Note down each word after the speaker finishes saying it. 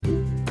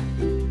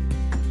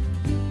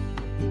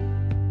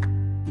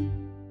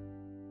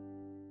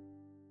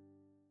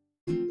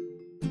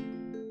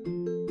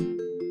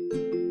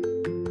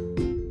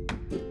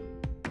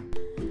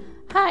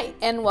Hi,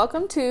 and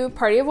welcome to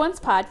Party of One's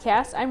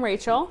podcast. I'm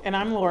Rachel. And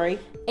I'm Lori.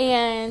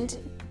 And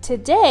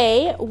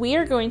today we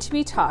are going to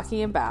be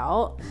talking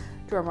about,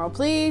 drumroll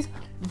please,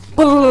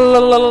 really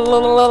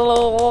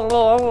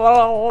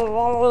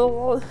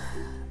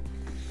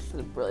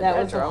that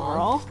bad was drum wrong.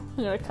 roll.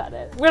 I'm going to cut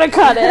it. We're going to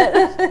cut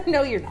it.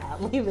 No, you're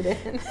not. Leave it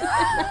in.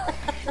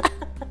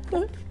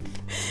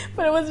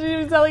 But it wasn't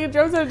even sound like a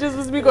drum set. It just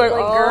was me going,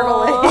 like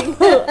gurgling.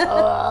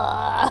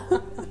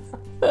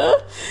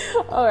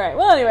 All right.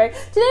 Well, anyway,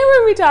 today we're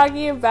going to be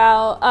talking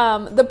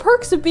about the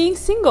perks of being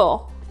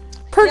single.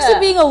 Perks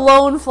of being a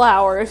lone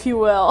flower, if you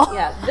will.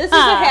 Yeah, this is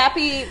a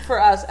happy for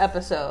us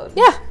episode.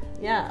 Yeah.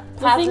 Yeah,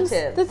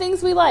 positive. The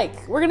things we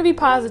like. We're going to be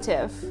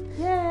positive.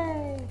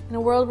 Yay. In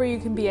a world where you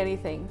can be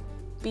anything,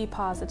 be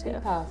positive. Be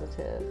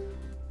positive.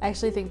 I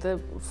actually think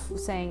the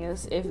saying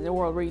is, if in a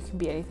world where you can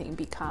be anything,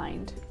 be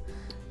kind.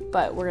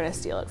 But we're going to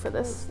steal it for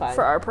this,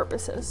 for our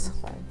purposes.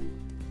 That's fine.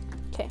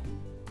 Okay.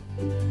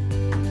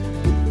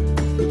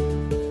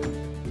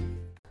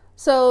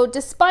 So,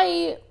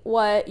 despite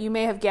what you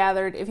may have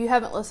gathered, if you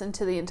haven't listened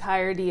to the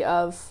entirety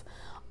of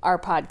our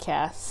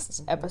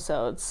podcast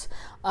episodes,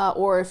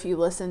 or if you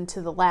listened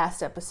to the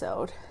last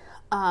episode,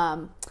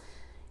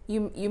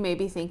 you may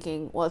be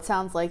thinking, well, it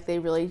sounds like they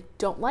really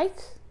don't like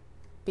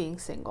being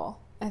single.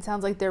 It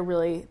sounds like they're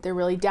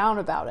really down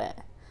about it.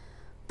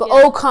 But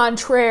au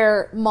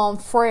contraire, mon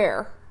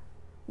frère,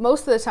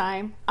 most of the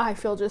time, I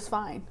feel just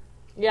fine.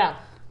 Yeah,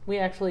 we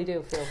actually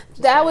do feel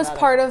just that fine was about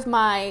part of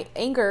my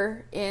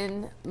anger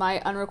in my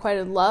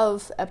unrequited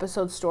love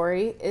episode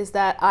story, is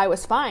that I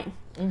was fine.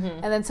 Mm-hmm.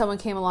 And then someone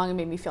came along and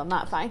made me feel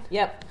not fine.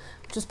 Yep.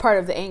 Which is part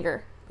of the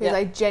anger, because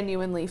I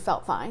genuinely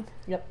felt fine.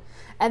 Yep.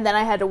 And then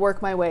I had to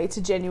work my way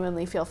to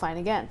genuinely feel fine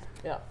again.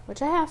 Yep.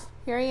 Which I have.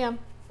 Here I am.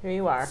 Here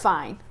you are.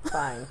 Fine.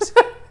 Fine.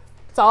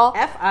 It's all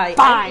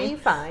F-I-N-E,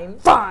 fine.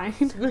 Fine.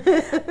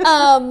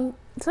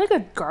 It's like a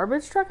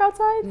garbage truck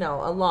outside?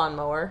 No, a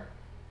lawnmower.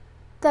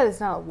 That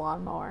is not a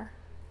lawnmower.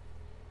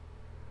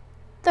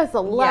 That's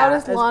the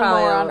loudest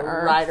lawnmower on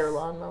earth. Rider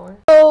lawnmower.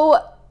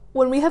 So,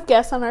 when we have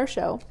guests on our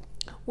show,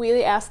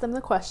 we ask them the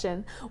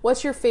question,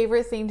 what's your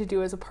favorite thing to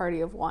do as a party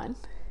of one?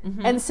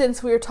 Mm-hmm. And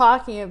since we were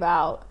talking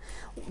about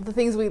the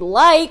things we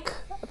like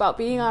about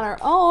being on our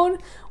own,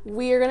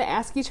 we are going to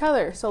ask each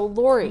other. So,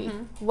 Lori,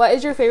 what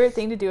is your favorite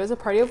thing to do as a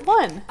party of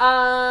one?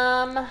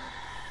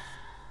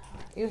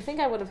 You think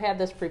I would have had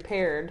this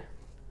prepared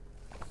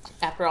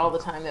after all the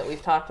time that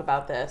we've talked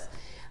about this.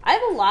 I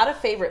have a lot of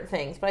favorite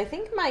things, but I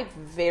think my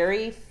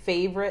very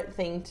favorite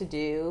thing to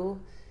do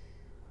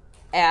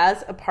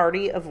as a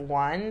party of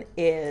one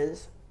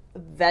is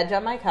veg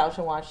on my couch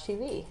and watch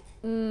TV.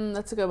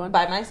 That's a good one.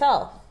 By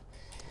myself.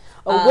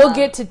 Oh, we'll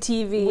get to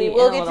TV. We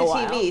will get to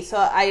TV. So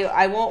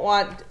I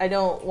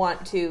don't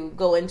want to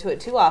go into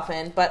it too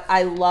often, but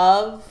I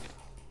love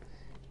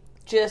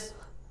just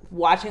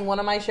watching one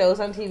of my shows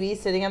on TV,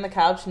 sitting on the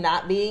couch,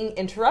 not being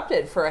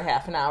interrupted for a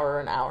half an hour or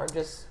an hour,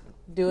 just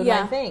doing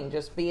my thing,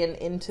 just being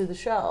into the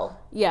show.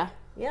 Yeah.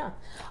 Yeah.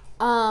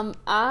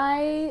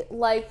 I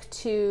like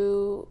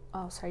to...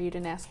 Oh, sorry, you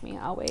didn't ask me.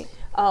 I'll wait.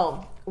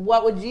 Oh,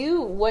 what do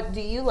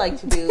you like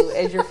to do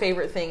as your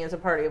favorite thing as a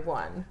party of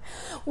one?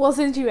 Well,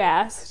 since you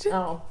asked,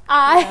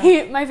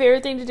 my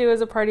favorite thing to do as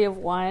a party of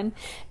one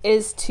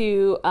is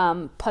to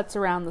putz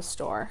around the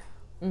store.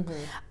 Mm-hmm.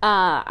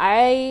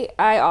 I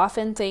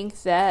often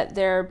think that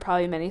there are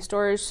probably many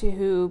stores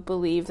who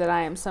believe that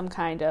I am some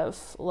kind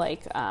of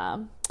like,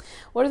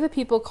 what are the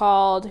people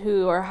called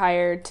who are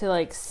hired to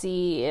like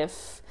see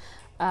if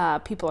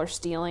people are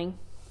stealing?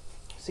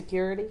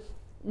 Security?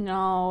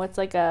 No, it's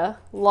like a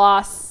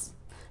loss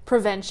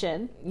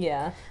prevention.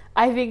 Yeah.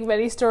 I think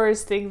many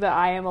stores think that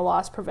I am a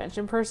loss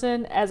prevention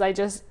person, as I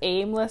just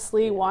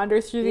aimlessly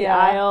wander through the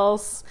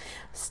aisles.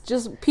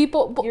 Just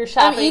people. You're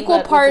shopping, I'm equal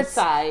but parts it's a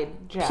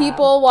side job.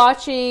 People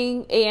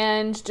watching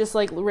and just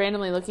like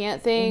randomly looking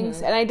at things.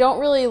 Mm-hmm. And I don't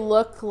really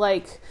look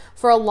like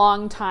for a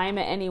long time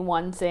at any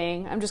one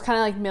thing. I'm just kind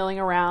of like milling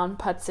around,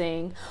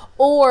 putzing.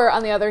 Or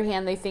on the other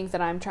hand, they think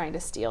that I'm trying to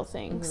steal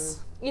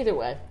things.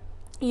 Mm-hmm.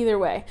 Either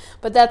way,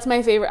 but that's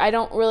my favorite. I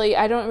don't really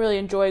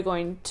enjoy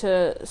going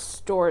to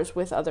stores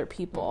with other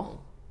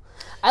people.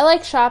 I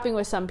like shopping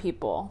with some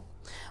people,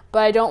 but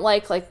I don't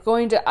like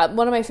going to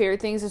one of my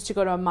favorite things is to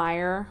go to a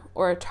Meijer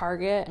or a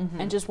Target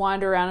and just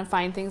wander around and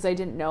find things I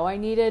didn't know I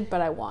needed,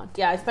 but I want.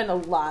 Yeah, I spend a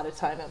lot of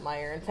time at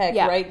Meijer. In fact,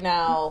 right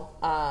now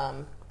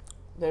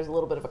there's a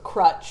little bit of a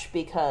crutch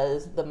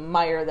because the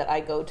Meijer that I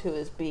go to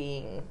is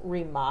being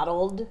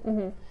remodeled,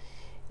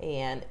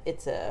 and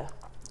it's a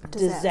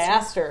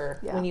disaster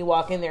when you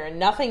walk in there, and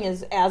nothing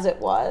is as it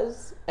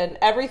was, and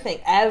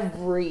everything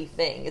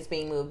is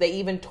being moved. They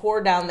even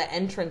tore down the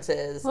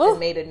entrances and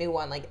made a new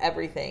one, like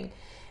everything.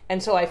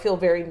 And so I feel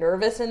very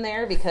nervous in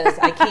there because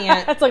I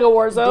can't it's like a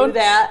war zone. Do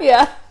that.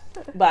 Yeah.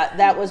 But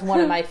that was one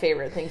of my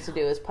favorite things to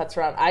do, is putz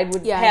around. I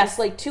would pass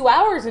like 2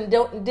 hours and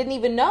didn't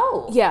even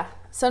know. Yeah.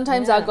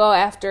 Sometimes I'll go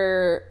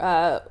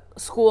after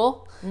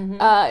school.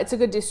 It's a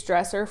good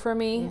de-stressor for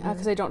me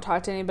because I don't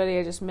talk to anybody.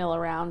 I just mill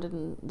around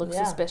and look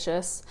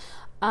suspicious.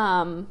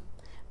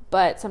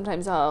 but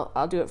sometimes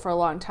I'll do it for a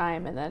long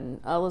time, and then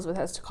Elizabeth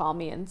has to call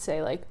me and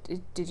say, like,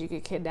 did you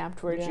get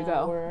kidnapped? Where did you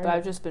go? But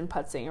I've just been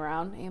putzing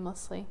around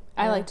aimlessly.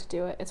 I like to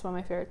do it. It's one of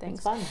my favorite things.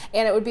 It's fun.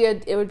 And it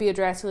would be a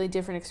drastically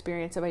different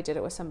experience if I did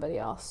it with somebody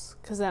else,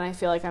 because then I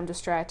feel like I'm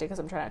distracted because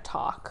I'm trying to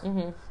talk.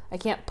 I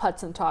can't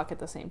putz and talk at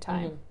the same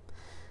time.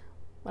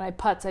 When I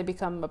putz, I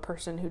become a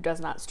person who does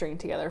not string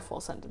together full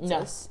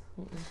sentences.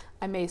 No.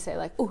 I may say,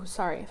 like, "Oh,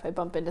 sorry," if I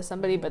bump into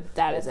somebody, but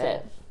that's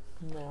it.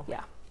 No.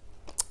 Yeah.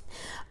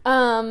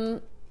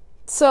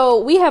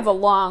 So we have a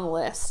long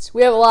list.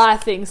 We have a lot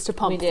of things to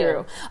pump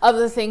through of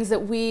the things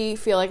that we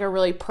feel like are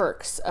really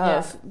perks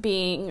of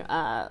being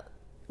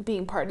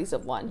parties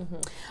of one.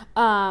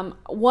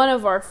 One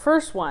of our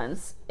first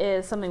ones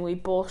is something we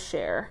both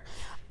share,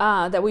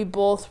 that we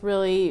both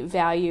really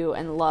value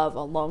and love: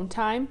 alone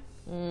time.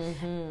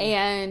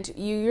 And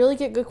you really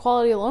get good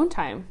quality alone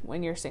time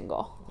when you're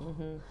single.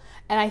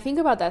 And I think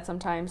about that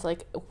sometimes,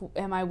 like,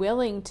 am I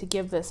willing to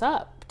give this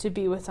up to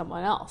be with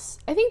someone else?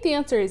 I think the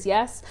answer is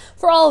yes.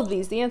 For all of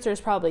these, the answer is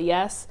probably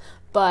yes,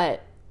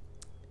 but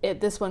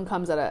this one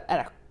comes at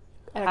a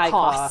high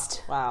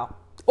cost. Wow.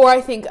 Or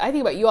I think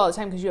about you all the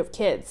time because you have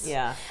kids.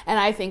 Yeah. And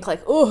I think,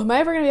 like, oh, am I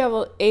ever going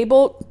to be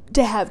able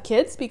to have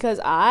kids? Because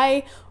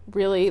I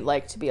really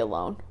like to be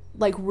alone.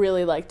 Like,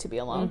 really like to be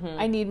alone.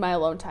 I need my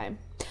alone time.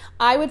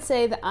 I would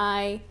say that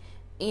I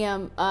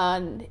am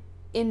an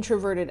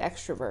introverted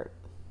extrovert.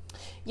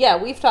 Yeah,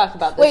 we've talked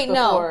about this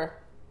before.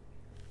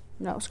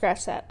 No,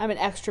 scratch that. I'm an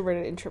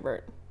extroverted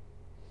introvert.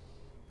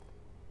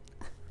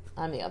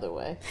 I'm the other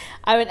way.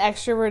 I'm an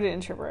extroverted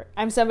introvert.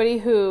 I'm somebody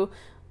who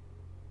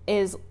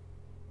is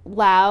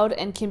loud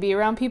and can be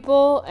around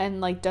people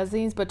and, like, does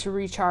things, but to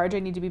recharge, I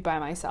need to be by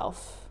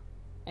myself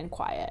and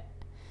quiet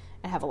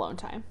and have alone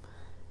time.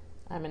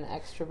 I'm an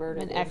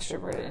extroverted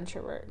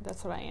introvert.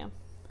 That's what I am.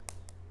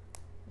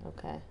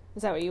 Okay.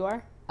 Is that what you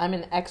are? I'm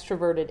an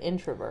extroverted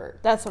introvert.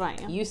 That's what I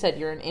am. You said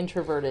you're an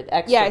introverted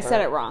extrovert. Yeah, I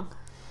said it wrong.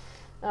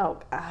 Oh,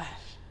 gosh.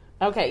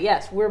 Okay,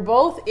 yes. We're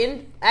both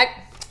it's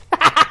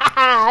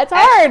hard.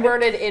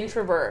 Extroverted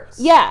introverts.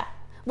 Yeah.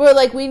 We're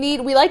like, we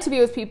like to be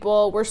with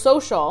people. We're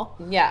social.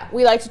 Yeah.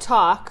 We like to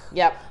talk.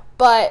 Yep.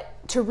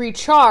 But to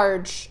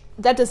recharge,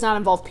 that does not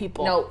involve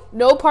people. Nope.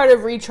 No part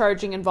of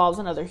recharging involves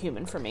another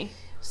human for me.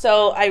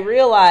 So I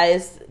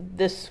realized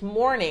this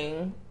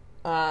morning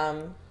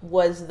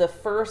was the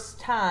first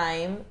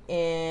time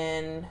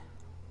in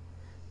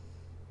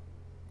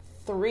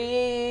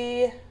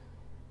 3-ish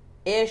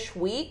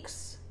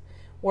weeks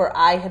where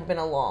I had been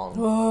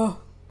alone.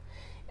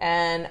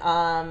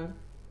 And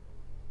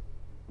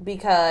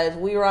because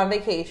we were on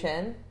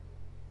vacation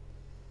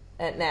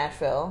at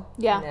Nashville.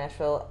 Yeah. And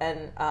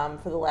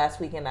for the last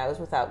weekend I was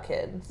without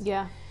kids.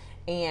 Yeah.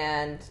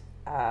 And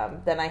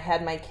then I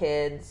had my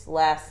kids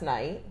last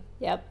night.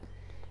 Yep.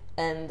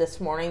 And this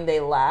morning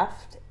they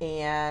left,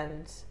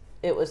 and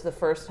it was the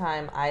first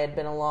time I had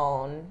been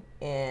alone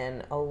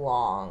in a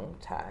long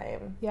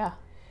time. Yeah.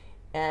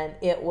 And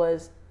it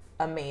was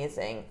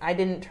amazing. I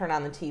didn't turn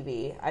on the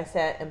TV. I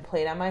sat and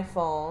played on my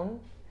phone.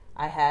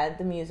 I had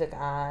the music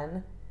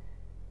on.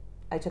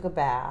 I took a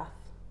bath.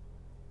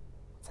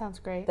 Sounds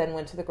great. Then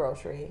went to the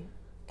grocery.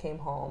 Came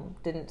home.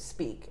 Didn't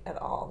speak at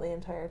all the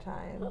entire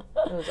time.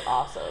 It was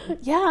awesome.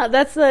 Yeah,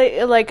 that's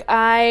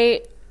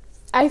I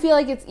feel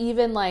like it's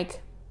even,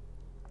 like,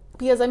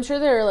 because I'm sure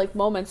there are, like,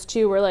 moments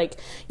too where, like,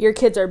 your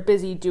kids are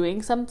busy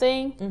doing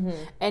something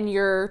and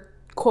you're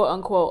quote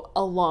unquote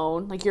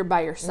alone, like you're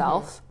by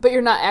yourself, but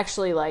you're not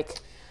actually like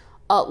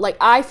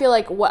I feel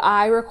like what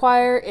I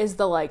require is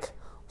the, like,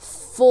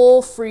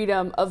 full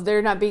freedom of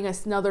there not being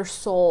another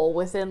soul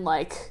within,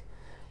 like,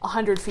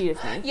 100 feet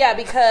of me. Yeah,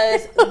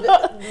 because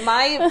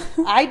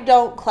I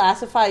don't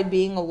classify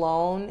being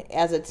alone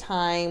as a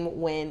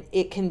time when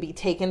it can be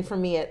taken from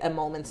me at a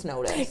moment's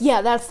notice.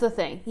 Yeah, that's the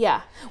thing.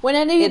 Yeah. When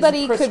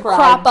anybody could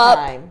crop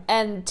up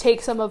and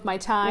take some of my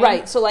time.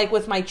 Right. So, like,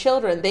 with my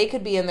children, they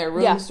could be in their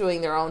rooms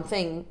doing their own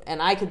thing,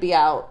 and I could be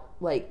out,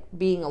 like,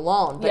 being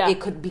alone, but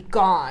it could be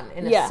gone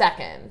in a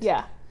second.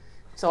 Yeah.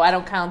 So I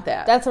don't count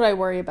that. That's what I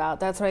worry about.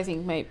 That's what I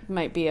think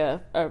might be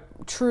a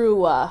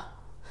true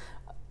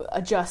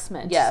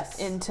adjustment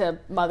into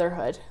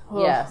motherhood.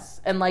 Ugh.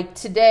 Yes. And, like,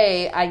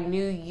 today I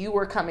knew you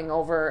were coming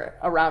over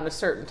around a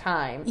certain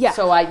time. Yeah.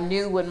 So I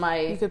knew when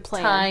my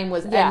time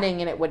was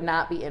ending and it would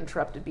not be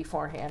interrupted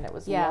beforehand. It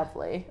was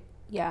lovely.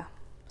 Yeah.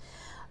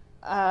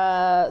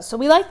 So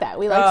we like that.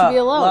 We like to be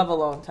alone. Love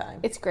alone time.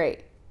 It's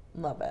great.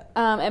 Love it.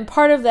 And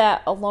part of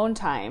that alone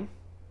time,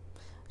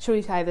 should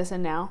we tie this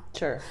in now?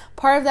 Sure.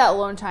 Part of that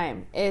alone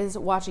time is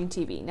watching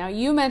TV. Now,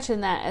 you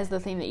mentioned that as the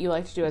thing that you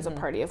like to do as a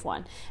party of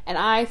one, and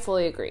I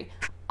fully agree.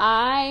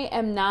 I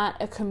am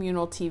not a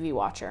communal TV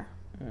watcher.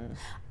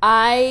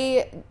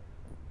 I,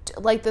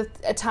 like,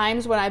 at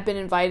times when I've been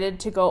invited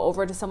to go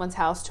over to someone's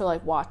house to,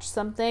 like, watch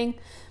something,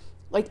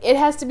 like, it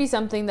has to be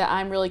something that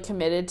I'm really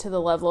committed to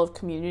the level of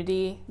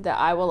community that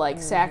I will,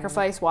 like,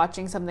 sacrifice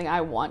watching something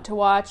I want to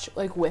watch,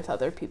 like, with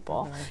other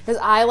people.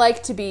 Because I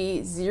like to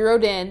be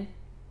zeroed in,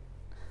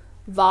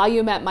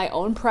 volume at my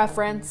own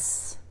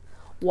preference,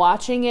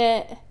 watching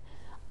it.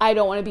 I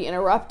don't want to be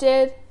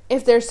interrupted.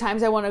 If there's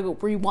times I want to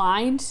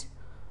rewind,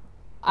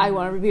 I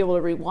want to be able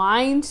to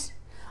rewind.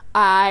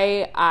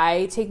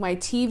 I take my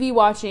TV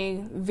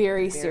watching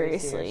very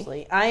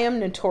seriously. I am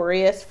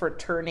notorious for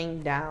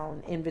turning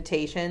down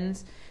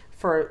invitations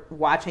for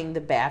watching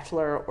The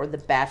Bachelor or The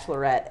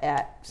Bachelorette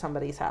at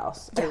somebody's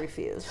house. I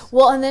refuse.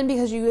 Well, and then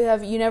because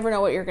you never know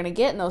what you're going to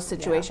get in those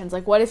situations.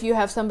 Like, what if you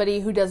have somebody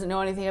who doesn't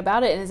know anything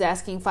about it and is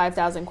asking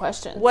 5,000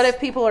 questions? What if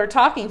people are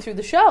talking through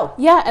the show?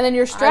 Yeah, and then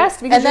you're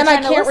stressed because and then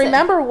I can't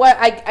remember what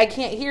I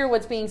can't hear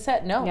what's being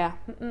said. No. Yeah.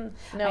 No.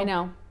 I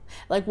know.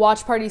 Like,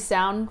 watch parties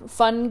sound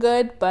fun,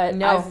 good, but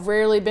No. I've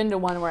rarely been to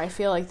one where I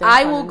feel like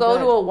I will go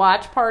to a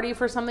watch party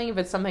for something if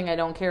it's something I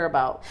don't care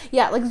about.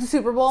 Yeah, like the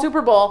Super Bowl.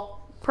 Super Bowl.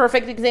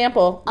 Perfect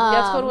example.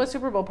 Let's go to a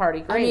Super Bowl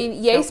party. Great. I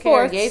mean, yay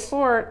sports. Yay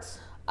sports.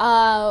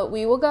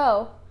 We will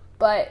go,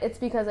 but it's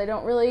because I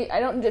don't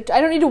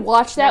need to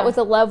watch that with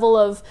a level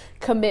of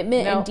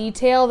commitment and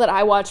detail that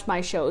I watch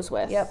my shows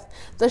with. Yep.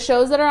 The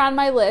shows that are on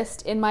my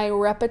list in my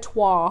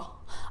repertoire,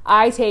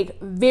 I take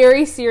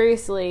very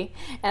seriously,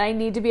 and I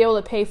need to be able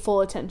to pay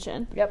full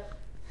attention. Yep.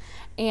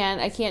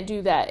 And I can't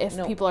do that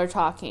if people are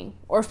talking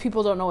or if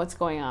people don't know what's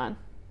going on.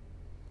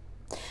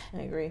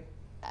 I agree.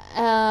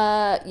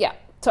 Yeah.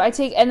 So I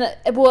take, and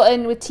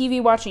with TV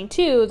watching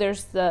too,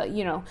 there's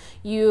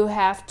you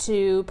have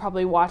to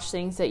probably watch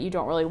things that you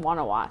don't really want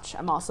to watch.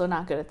 I'm also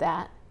not good at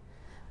that.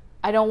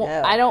 I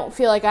don't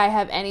feel like I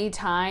have any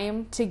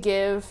time to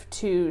give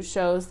to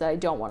shows that I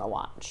don't want to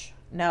watch.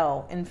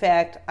 No. In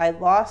fact, I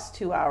lost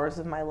 2 hours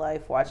of my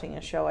life watching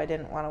a show I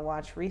didn't want to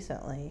watch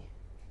recently.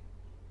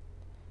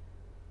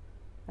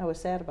 I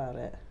was sad about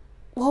it.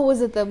 What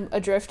was it, the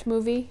Adrift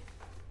movie?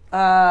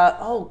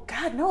 Oh,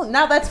 God, no.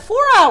 Now that's 4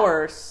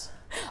 hours.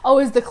 Oh,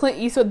 is the Clint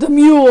Eastwood, The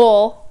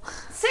Mule.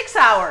 6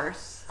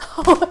 hours.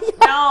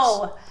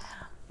 Oh,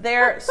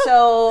 no.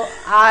 So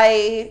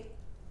I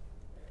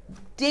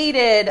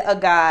dated a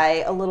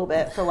guy a little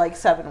bit for like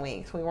 7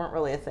 weeks. We weren't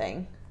really a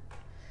thing.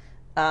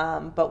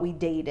 But we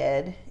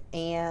dated.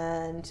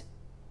 And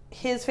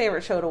his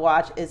favorite show to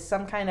watch is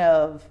some kind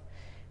of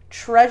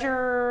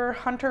treasure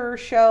hunter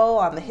show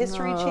on the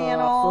History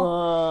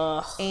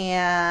Channel.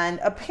 And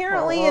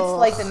apparently it's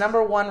like the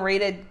 #1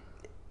 rated,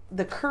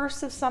 The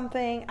Curse of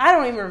something. I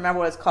don't even remember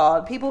what it's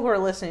called. People who are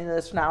listening to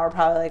this now are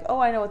probably like, oh,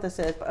 I know what this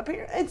is. But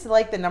it's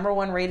like the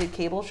 #1 rated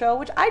cable show,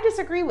 which I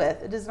disagree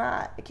with. It is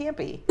not. It can't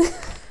be.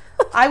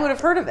 I would have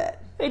heard of it.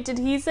 Wait, did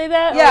he say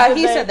that? Yeah,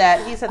 he said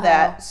that. He said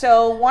that.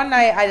 So one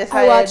night I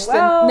decided, I watched the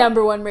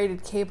 #1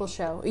 rated cable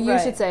show. You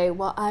should say,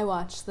 well, I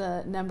watched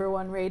the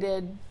 #1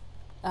 rated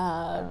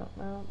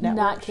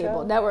not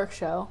cable, network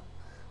show,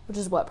 which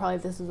is what, probably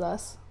This Is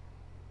Us.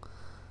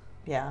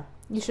 Yeah.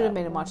 You should have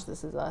made him watch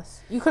This Is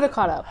Us. You could have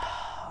caught up.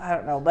 I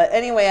don't know. But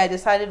anyway, I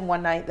decided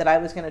one night that I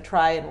was going to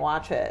try and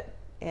watch it.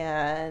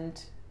 And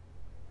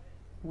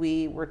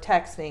we were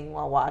texting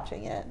while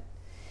watching it.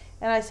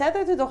 And I sat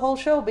there through the whole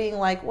show being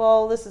like,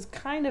 well, this is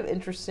kind of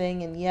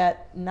interesting and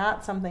yet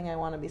not something I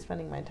want to be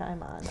spending my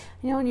time on.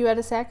 And you had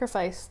to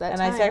sacrifice that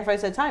time. And I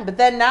sacrificed that time. But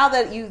then now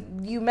that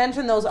you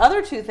mentioned those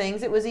other two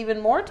things, it was even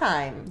more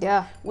time.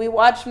 Yeah. We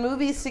watched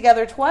movies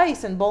together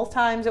twice, and both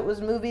times it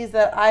was movies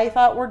that I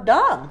thought were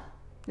dumb.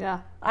 Yeah.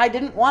 I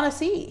didn't want to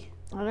see.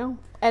 I know.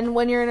 And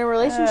when you're in a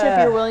relationship,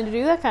 you're willing to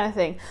do that kind of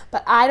thing.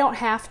 But I don't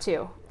have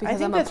to. Because I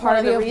think I'm that's a party one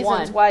of the of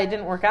reasons why it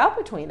didn't work out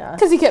between us.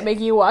 Because he kept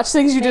making you watch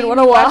things you didn't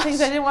want to watch.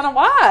 Things I didn't want to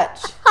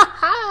watch.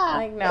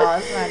 Like, no,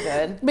 that's not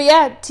good. But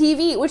yeah,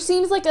 TV, which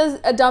seems like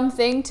a dumb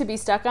thing to be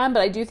stuck on,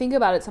 but I do think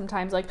about it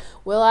sometimes. Like,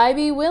 will I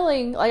be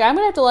willing? Like, I'm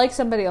going to have to like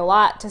somebody a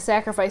lot to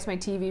sacrifice my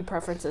TV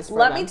preferences for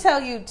them. Let me tell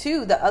you,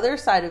 too, the other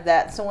side of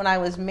that. So when I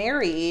was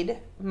married,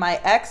 my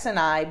ex and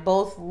I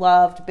both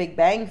loved Big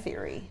Bang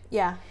Theory.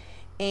 Yeah.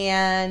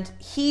 And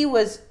he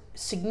was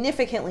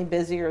significantly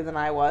busier than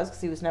I was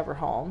because he was never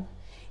home.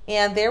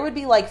 And there would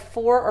be like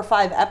 4 or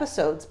 5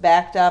 episodes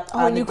backed up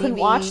on the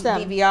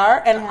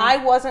DVR, and I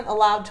wasn't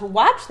allowed to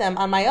watch them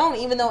on my own,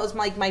 even though it was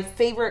like my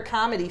favorite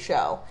comedy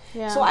show.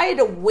 Yeah. So I had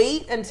to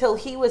wait until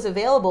he was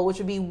available, which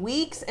would be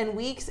weeks and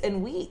weeks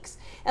and weeks.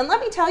 And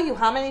let me tell you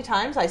how many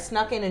times I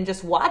snuck in and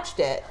just watched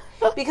it.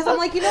 Because I'm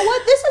like, you know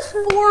what? This is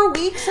 4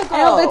 weeks ago.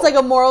 I know, but it's like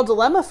a moral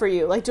dilemma for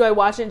you. Like, do I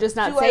watch it and just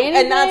not say anything?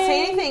 And not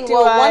say anything.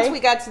 Once we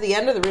got to the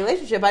end of the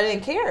relationship, I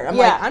didn't care. I'm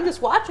like, I'm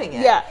just watching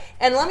it. Yeah.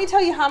 And let me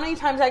tell you how many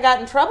times I got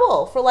in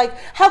trouble for like,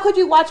 how could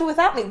you watch it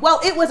without me? Well,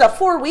 it was a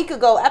 4-week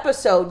ago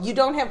episode. You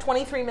don't have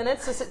 23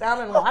 minutes to sit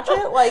down and watch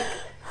it? Like,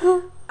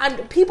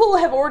 people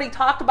have already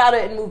talked about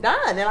it and moved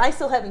on, and I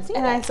still haven't seen it.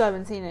 And I still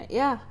haven't seen it.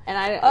 Yeah. And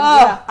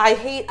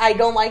I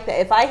don't like that.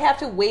 If I have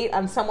to wait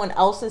on someone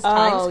else's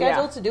time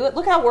schedule to do it,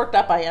 look how worked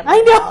up I am.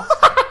 I know.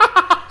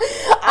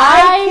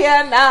 I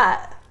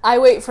cannot. I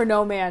wait for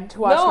no man to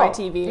watch my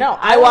TV. No,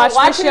 I watch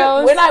the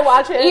shows. When I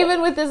watch it.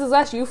 Even with This Is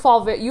Us, you've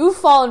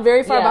fallen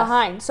very far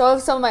behind. So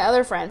have some of my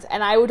other friends,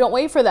 and I don't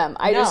wait for them.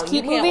 I just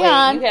keep moving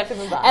on. You have to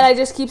move on. And I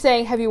just keep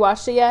saying, have you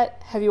watched it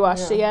yet? Have you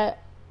watched it yet?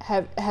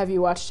 Have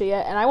you watched it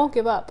yet? And I won't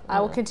give up. I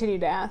will continue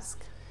to ask.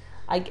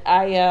 I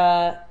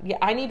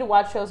need to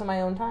watch shows on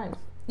my own time.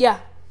 Yeah.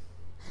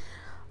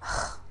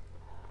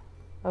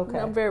 Okay.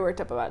 I'm very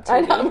worked up about TV. I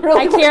know, I'm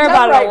really I care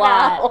about it right a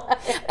lot. now.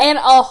 And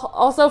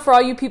also for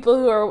all you people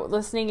who are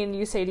listening and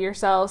you say to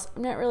yourselves,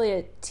 I'm not really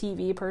a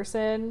TV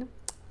person,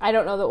 I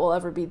don't know that we'll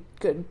ever be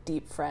good,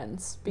 deep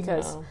friends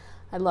because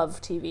I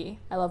love TV.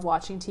 I love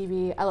watching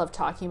TV. I love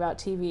talking about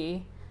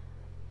TV.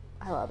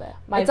 I love it.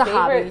 My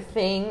favorite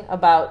thing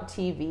about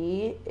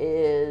TV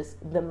is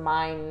the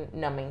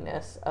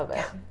mind-numbingness of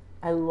it.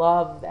 I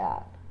love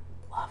that.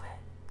 Love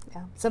it.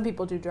 Yeah. Some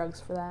people do drugs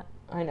for that.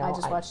 I know. I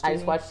just watch TV. I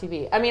just watch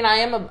TV. I mean,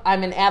 I'm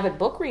an avid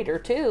book reader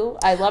too.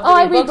 I love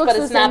to read books,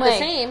 but it's not the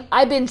same.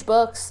 I binge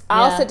books.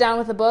 I'll sit down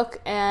with a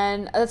book,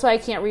 and that's why I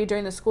can't read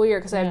during the school year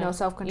because I have no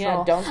self-control.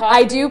 Yeah, don't talk.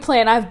 I do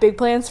plan. I have big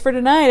plans for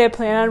tonight. I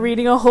plan on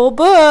reading a whole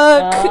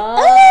book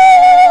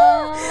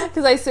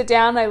because I sit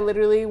down. I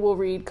literally will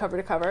read cover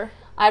to cover.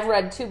 I've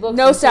read 2 books in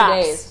 2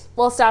 days. Stops.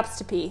 Well, stops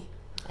to pee.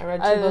 I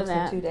read 2 books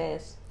in 2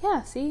 days.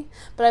 Yeah, see,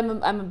 but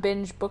I'm a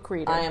binge book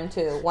reader. I am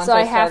too. Once so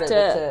I have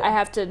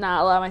to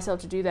not allow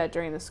myself to do that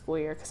during the school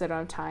year because I don't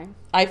have time.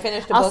 I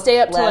finished a book. I'll stay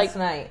up till last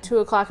night.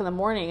 2:00 in the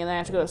morning, and then I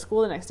have to go to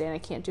school the next day, and I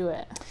can't do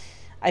it.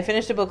 I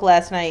finished a book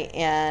last night,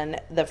 and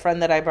the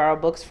friend that I borrow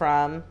books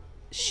from,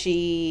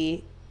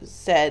 she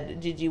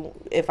said,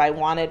 if I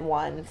wanted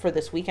one for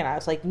this weekend? I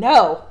was like,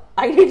 no,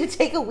 I need to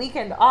take a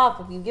weekend off.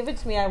 If you give it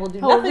to me, I will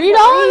do nothing. Read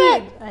all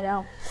of it. I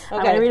know. Okay.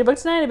 I'm going to read a book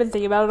tonight. I've been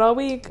thinking about it all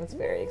week. That's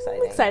very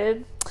exciting. I'm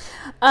excited.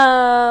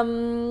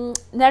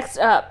 Next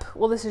up,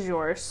 well, this is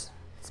yours.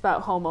 It's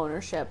about home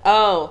ownership.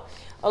 Oh,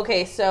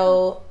 okay.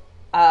 So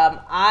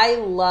I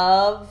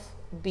love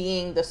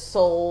being the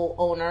sole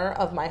owner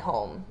of my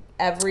home.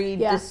 Every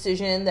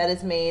decision that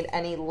is made,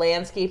 any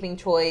landscaping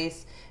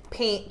choice,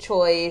 paint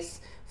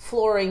choice,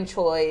 flooring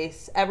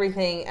choice,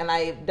 everything, and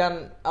I've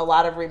done a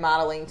lot of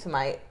remodeling to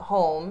my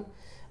home,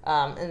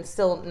 and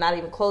still not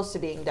even close to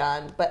being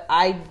done, but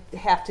I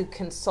have to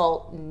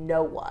consult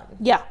no one.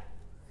 Yeah.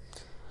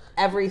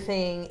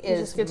 Everything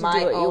is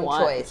my own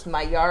choice.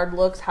 My yard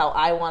looks how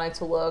I want it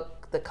to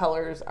look. The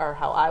colors are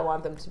how I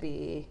want them to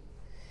be.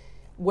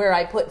 Where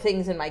I put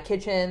things in my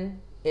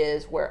kitchen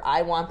is where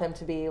I want them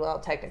to be. Well,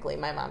 technically,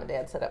 my mom and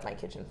dad set up my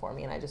kitchen for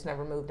me, and I just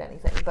never moved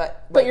anything.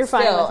 But you're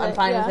fine with it. I'm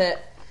fine with it.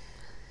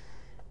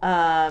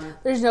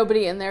 There's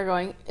nobody in there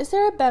going, is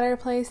there a better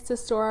place to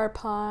store our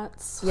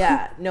pots?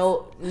 Yeah,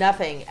 no,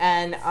 nothing.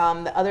 And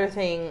the other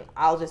thing,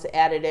 I'll just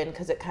add it in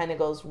because it kind of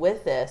goes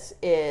with this,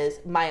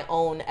 is my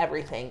own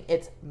everything.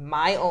 It's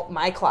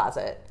my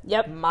closet.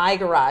 Yep. My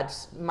garage.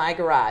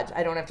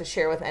 I don't have to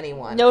share with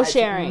anyone. No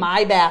sharing.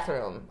 My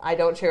bathroom. I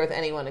don't share with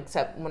anyone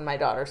except when my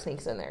daughter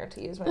sneaks in there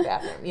to use my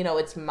bathroom.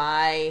 It's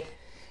my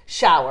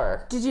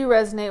shower. Did you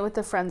resonate with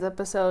the Friends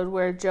episode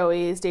where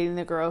Joey is dating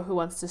the girl who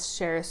wants to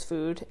share his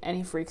food and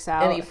he freaks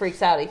out? He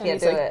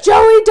can't do it.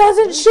 Joey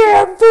doesn't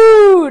share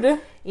food!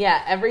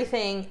 Yeah,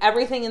 everything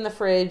in the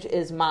fridge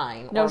is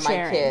mine or my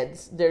sharing.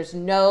 kids. There's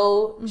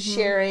no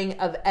sharing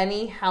of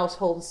any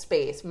household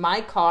space.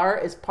 My car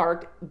is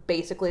parked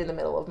basically in the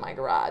middle of my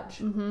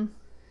garage. Mm-hmm.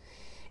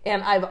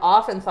 And I've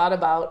often thought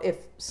about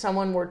if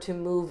someone were to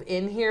move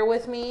in here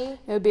with me.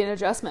 It would be an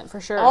adjustment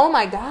for sure. Oh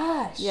my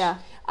gosh. Yeah.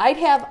 I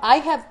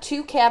have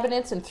 2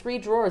 cabinets and 3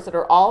 drawers that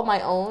are all my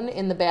own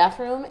in the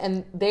bathroom,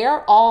 and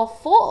they're all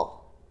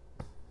full.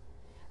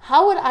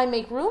 How would I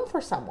make room for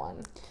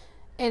someone?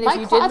 And if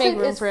you did make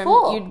room for him,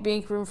 you'd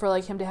make room for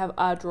him to have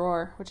a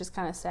drawer, which is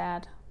kind of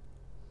sad.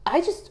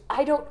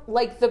 I don't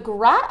like the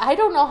garage. I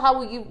don't know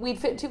how we'd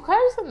fit 2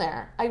 cars in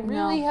there. I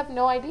really have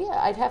no idea.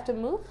 I'd have to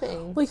move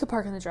things. Well, you could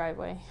park in the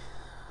driveway.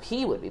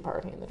 He would be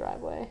parking in the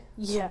driveway.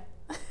 Yeah.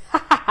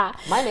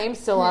 My name's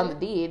still on the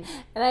deed.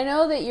 And I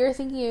know that you're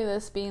thinking of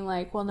this being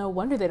like, well, no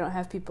wonder they don't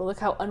have people. Look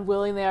how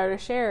unwilling they are to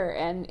share.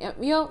 And,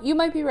 you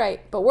might be right.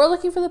 But we're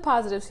looking for the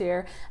positives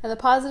here. And the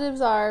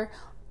positives are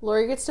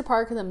Lori gets to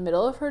park in the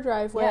middle of her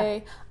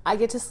driveway. Yeah. I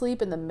get to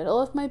sleep in the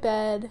middle of my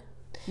bed.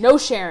 No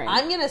sharing.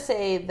 I'm going to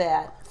say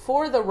that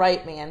for the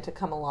right man to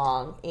come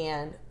along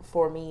and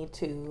for me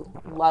to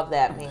love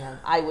that man,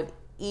 I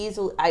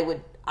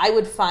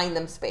would find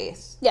them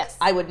space. Yes.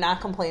 I would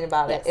not complain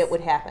about it. It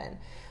would happen.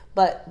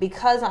 But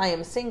because I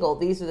am single,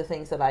 these are the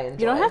things that I enjoy.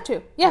 You don't have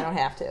to. Yeah. I don't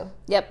have to.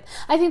 Yep.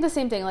 I think the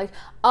same thing. Like,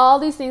 all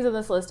these things on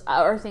this list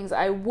are things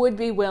I would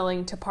be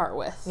willing to part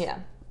with. Yeah.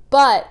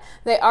 But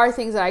they are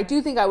things that I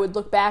do think I would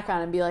look back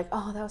on and be like,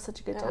 oh, that was such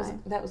a good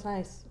time. That was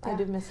nice. Yeah. I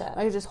did miss that.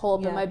 I could just hole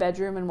up in my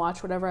bedroom and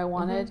watch whatever I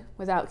wanted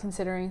without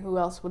considering who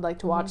else would like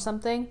to watch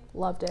something.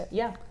 Loved it.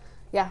 Yeah.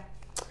 Yeah.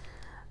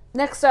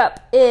 Next up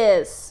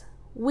is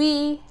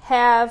we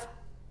have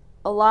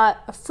a lot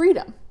of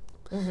freedom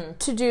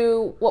to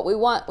do what we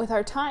want with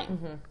our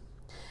time.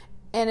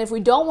 And if we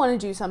don't want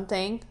to do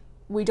something,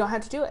 we don't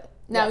have to do it.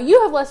 Now,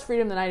 you have less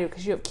freedom than I do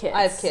because you have kids.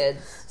 I have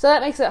kids. So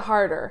that makes it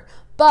harder.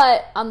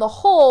 But on the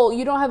whole,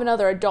 you don't have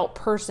another adult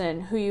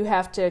person who you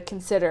have to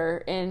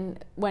consider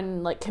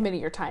when committing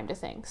your time to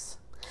things.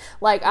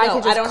 Like, I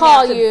could just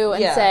call you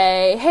and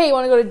say, hey, you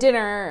want to go to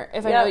dinner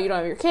if I know that you don't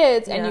have your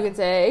kids? And you can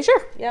say,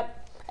 sure.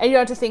 Yep. And you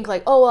don't have to think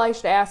like, oh, well, I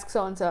should ask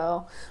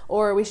so-and-so,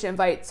 or we should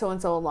invite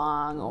so-and-so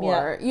along,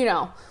 or,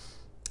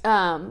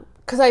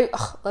 because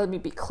let me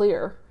be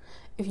clear.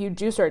 if you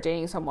do start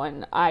dating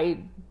someone, I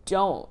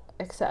don't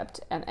accept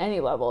at any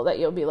level that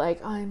you'll be like,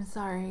 oh, I'm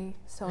sorry,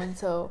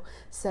 so-and-so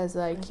says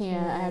that I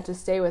can't, I have to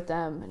stay with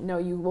them. No,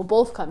 you will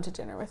both come to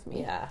dinner with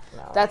me. Yeah.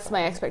 No, that's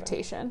my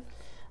expectation.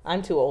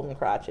 I'm too old and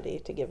crotchety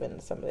to give in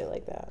to somebody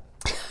like that.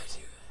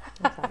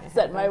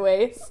 Set my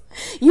ways.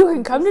 You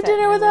can come to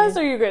dinner with us,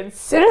 or you can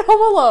sit at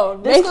home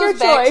alone. Make your choice.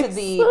 This goes back to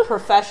the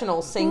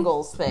professional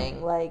singles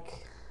thing.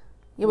 Like,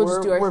 we'll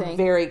just do our thing. We're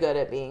very good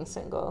at being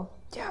single.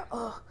 Yeah.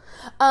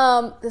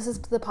 This is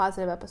the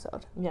positive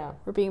episode. Yeah.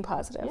 We're being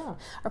positive. Yeah.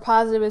 Our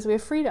positive is we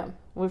have freedom.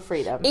 We have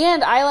freedom.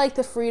 And I like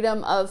the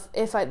freedom of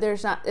if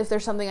there's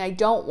something I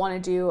don't want to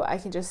do, I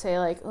can just say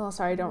like, oh,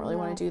 sorry, I don't really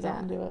want to do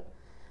that. Don't do it.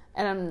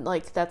 And I'm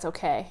like, that's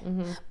okay.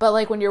 Mm-hmm. But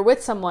like when you're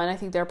with someone, I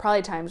think there are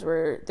probably times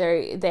where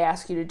they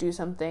ask you to do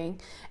something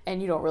and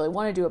you don't really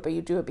want to do it, but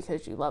you do it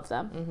because you love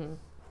them. Mm-hmm.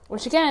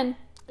 Which again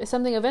is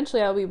something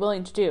eventually I'll be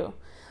willing to do.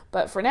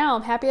 But for now,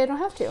 I'm happy I don't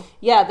have to.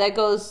 Yeah, that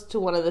goes to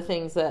one of the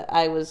things that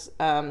I was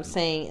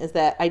saying is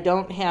that I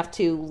don't have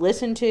to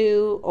listen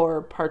to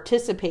or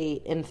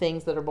participate in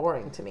things that are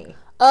boring to me.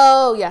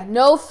 Oh, yeah.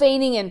 No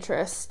feigning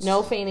interest.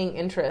 No feigning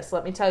interest.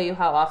 Let me tell you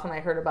how often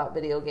I heard about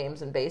video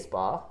games and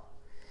baseball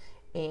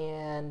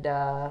and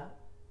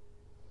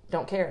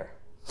don't care.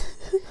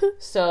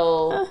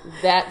 So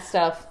that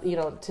stuff,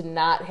 to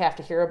not have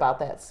to hear about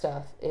that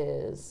stuff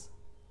is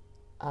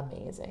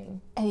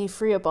amazing. And you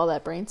free up all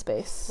that brain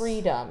space.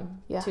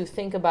 Freedom. Yeah. To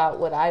think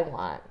about what I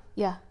want.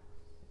 Yeah.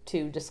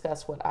 To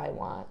discuss what I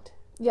want.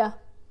 Yeah.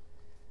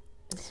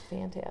 It's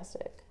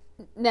fantastic.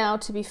 Now,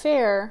 to be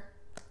fair,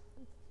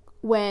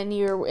 when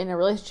you're in a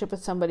relationship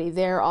with somebody,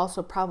 they're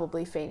also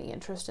probably feigning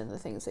interest in the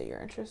things that you're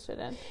interested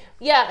in.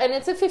 Yeah, and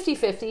it's a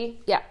 50-50.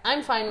 Yeah.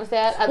 I'm fine with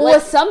that.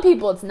 With some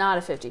people, it's not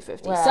a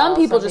 50-50. Well, some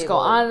people just go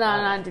on and on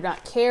and on, do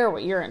not care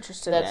what you're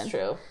interested in. That's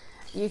true.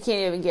 You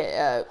can't even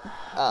get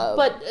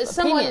but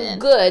someone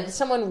good,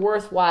 someone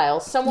worthwhile,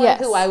 someone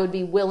who I would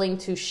be willing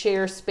to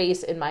share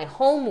space in my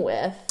home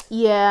with,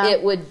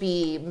 it would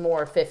be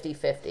more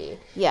 50-50.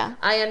 Yeah.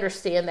 I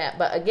understand that,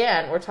 but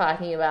again, we're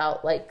talking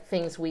about like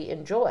things we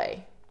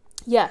enjoy.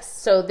 Yes.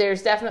 So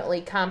there's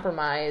definitely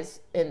compromise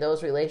in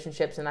those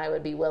relationships, and I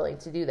would be willing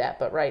to do that.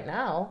 But right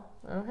now,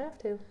 I don't have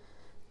to.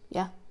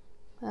 Yeah.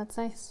 That's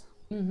nice.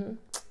 Mm-hmm.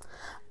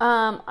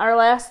 Our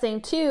last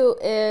thing, too,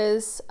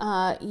 is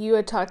you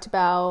had talked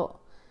about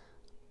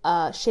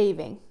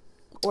shaving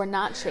or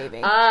not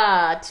shaving.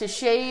 To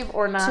shave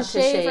or not to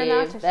shave. Or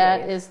not to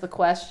that shave. is the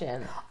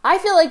question. I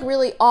feel like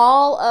really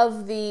all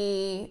of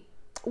the...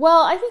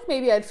 Well, I think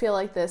maybe I'd feel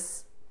like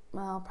this...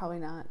 Well, probably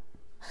not.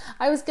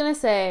 I was going to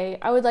say,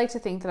 I would like to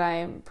think that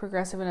I'm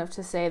progressive enough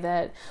to say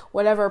that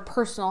whatever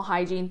personal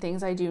hygiene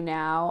things I do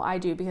now, I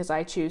do because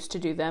I choose to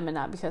do them and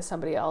not because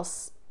somebody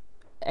else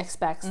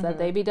expects that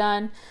they be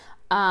done.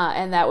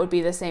 And that would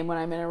be the same when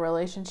I'm in a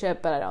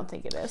relationship, but I don't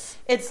think it is.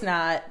 It's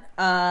not.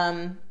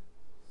 I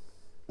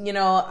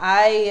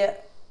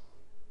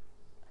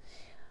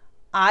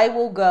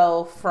will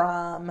go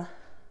from,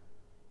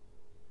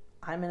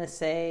 I'm going to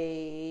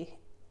say,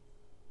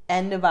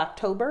 end of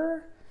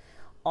October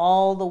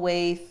all the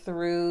way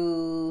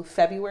through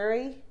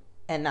February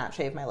and not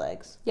shave my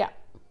legs. Yeah.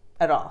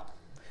 At all.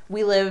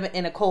 We live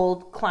in a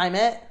cold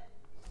climate.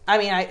 I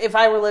mean, if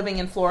I were living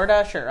in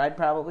Florida, sure, I'd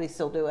probably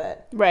still do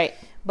it. Right.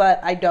 But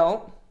I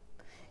don't.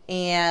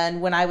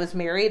 And when I was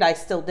married, I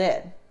still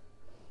did.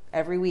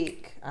 Every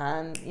week.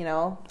 Shaving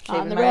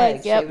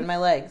my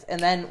legs. And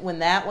then when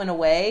that went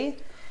away,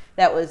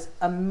 that was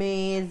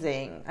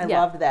amazing. I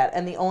loved that.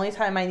 And the only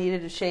time I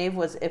needed to shave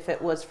was if it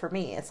was for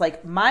me. It's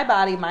like my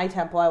body, my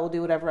temple, I will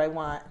do whatever I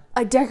want.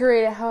 I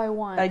decorate it how I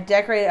want.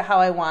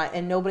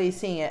 And nobody's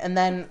seeing it. And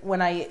then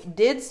when I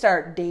did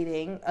start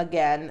dating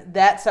again,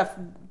 that stuff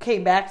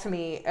came back to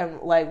me and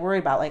like worried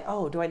about like,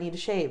 oh, do I need to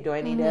shave? Do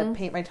I need to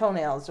paint my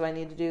toenails? Do I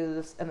need to do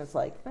this? And it's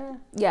like,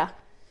 Yeah.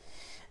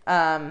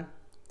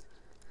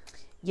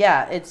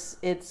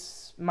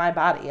 It's my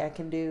body. I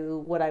can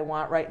do what I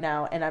want right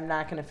now, and I'm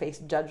not going to face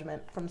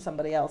judgment from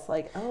somebody else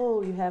like,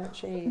 oh, you haven't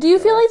shaved. Do you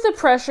feel like the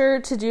pressure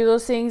to do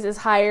those things is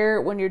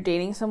higher when you're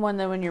dating someone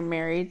than when you're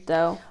married,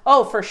 though?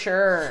 Oh, for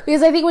sure.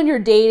 Because I think when you're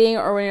dating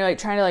or when you're like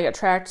trying to like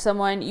attract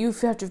someone, you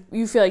feel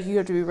like you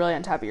have to be really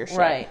on top of your shit.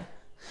 Right.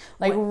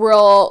 Like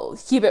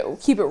keep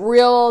it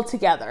real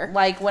together.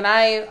 Like when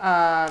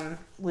I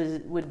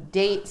would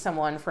date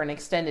someone for an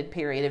extended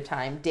period of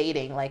time,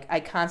 dating, like I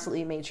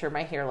constantly made sure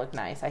my hair looked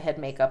nice. I had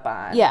makeup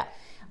on. Yeah.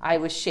 I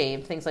was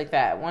shaved, things like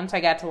that. Once I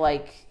got to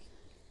like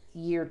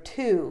year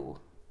 2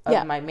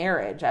 of my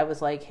marriage, I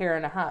was like hair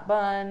in a hot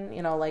bun,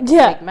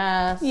 big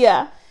mess.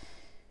 Yeah.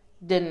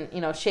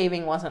 Didn't,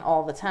 shaving wasn't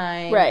all the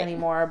time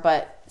anymore,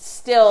 but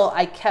still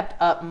I kept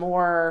up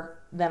more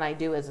than I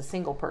do as a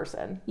single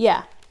person.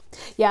 Yeah.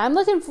 Yeah, I'm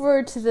looking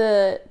forward to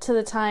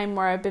the time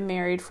where I've been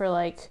married for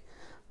like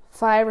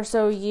 5 or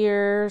so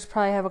years,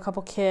 probably have a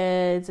couple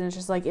kids, and it's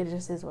just like, it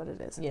just is what it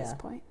is at this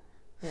point.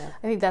 Yeah.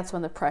 I think that's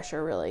when the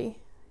pressure really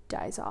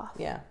dies off.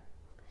 Yeah.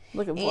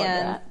 Looking forward to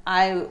that. And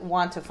I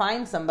want to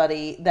find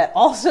somebody that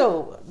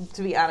also,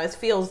 to be honest,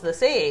 feels the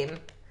same.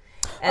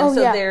 And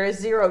there is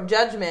zero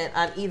judgment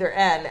on either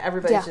end.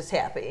 Everybody's just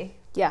happy.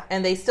 Yeah.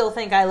 And they still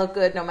think I look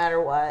good no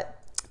matter what.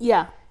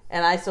 Yeah.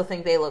 And I still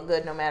think they look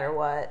good no matter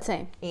what.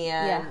 Same.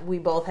 And we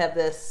both have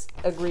this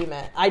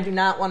agreement. I do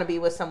not want to be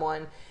with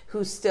someone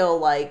who's still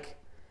like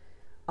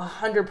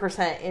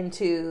 100%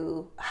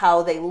 into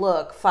how they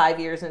look 5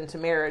 years into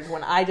marriage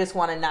when I just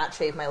want to not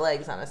shave my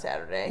legs on a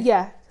Saturday.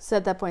 Yeah. So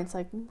at that point, it's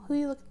like, who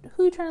you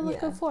trying to look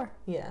good for?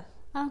 Yeah.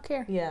 I don't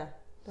care. Yeah.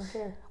 Don't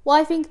care. Well,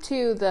 I think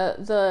too,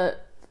 the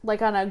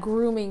like on a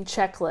grooming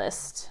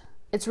checklist,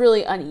 it's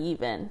really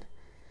uneven.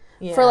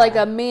 Yeah. For like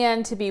a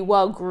man to be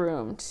well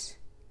groomed,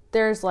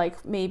 there's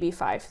like maybe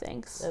 5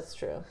 things. That's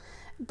true.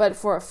 But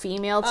for a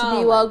female to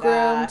be well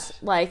groomed,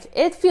 like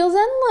it feels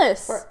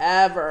endless.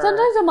 Forever.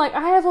 Sometimes I'm like,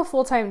 I have a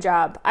full-time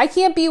job. I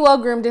can't be well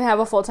groomed and have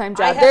a full-time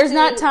job. There's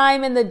not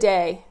time in the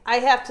day. I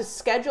have to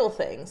schedule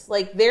things.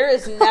 Like there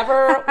is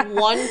never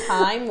one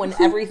time when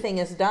everything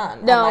is done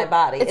on my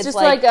body. It's just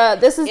like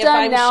this is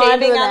done now. If I'm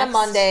shaving on a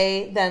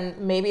Monday, then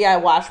maybe I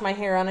wash my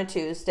hair on a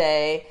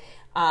Tuesday.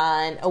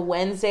 On a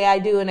Wednesday, I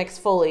do an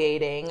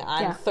exfoliating.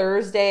 On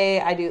Thursday,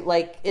 I do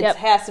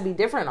has to be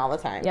different all the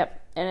time. Yep.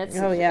 And it's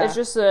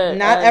just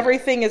not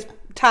everything is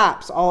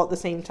tops all at the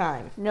same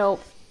time.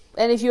 Nope.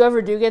 And if you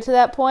ever do get to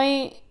that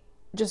point,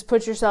 just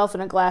put yourself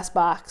in a glass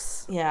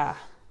box. Yeah.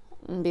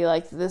 And be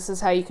like, this is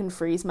how you can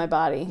freeze my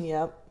body.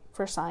 Yep.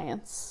 For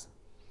science.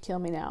 Kill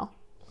me now.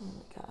 Oh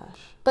my gosh.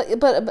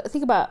 But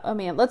think about a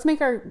man. Let's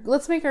make our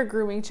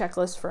grooming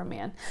checklist for a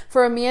man.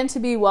 For a man to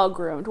be well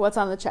groomed, what's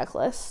on the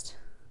checklist?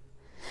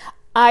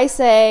 I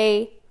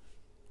say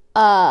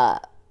hair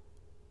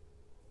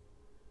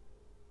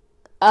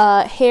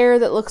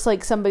that looks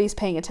like somebody's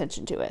paying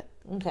attention to it.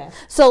 Okay.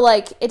 So,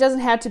 like, it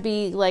doesn't have to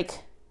be, like,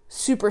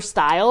 super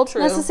styled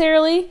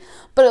necessarily,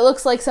 but it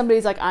looks like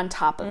somebody's, like, on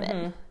top of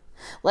it.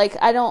 Like,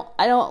 I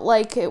don't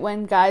like it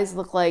when guys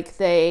look like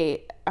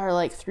they are,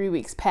 like, 3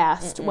 weeks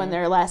past when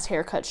their last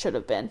haircut should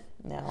have been.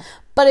 No.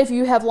 But if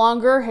you have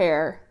longer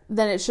hair,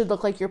 then it should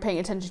look like you're paying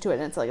attention to it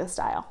and it's, like, a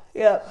style.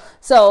 Yep.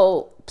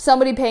 So,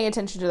 somebody paying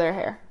attention to their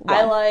hair. One.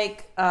 I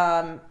like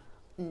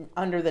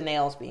under the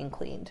nails being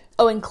cleaned.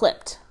 Oh, and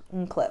clipped.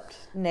 And clipped.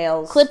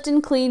 Nails. Clipped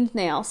and cleaned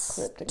nails.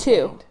 Clipped and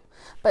 2. Cleaned.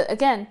 But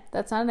again,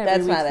 that's not an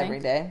every week thing. That's not every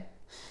day.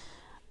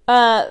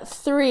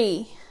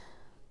 3.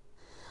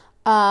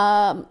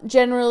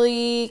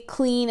 Generally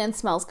clean and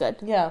smells good.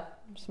 Yeah.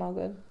 Smell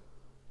good.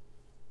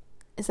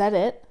 Is that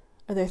it?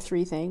 Are there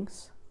 3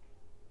 things?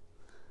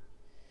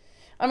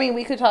 I mean,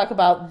 we could talk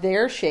about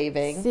their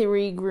shaving.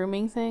 3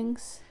 grooming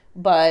things.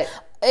 But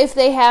if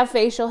they have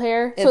facial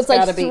hair, so it's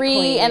like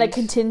 3 and a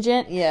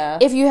contingent. Yeah.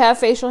 If you have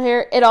facial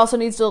hair, it also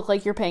needs to look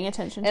like you're paying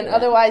attention to it. And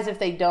otherwise, if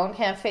they don't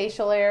have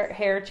facial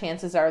hair,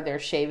 chances are they're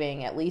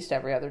shaving at least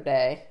every other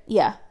day.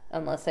 Yeah.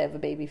 Unless they have a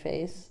baby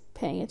face.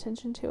 Paying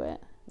attention to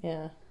it.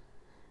 Yeah.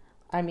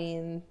 I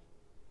mean,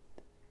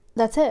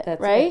 that's it,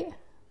 right? It.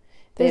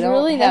 There's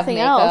really nothing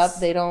else.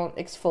 They don't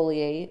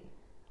exfoliate.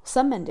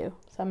 Some men do.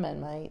 Some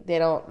men might. They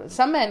don't.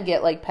 Some men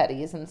get like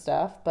petties and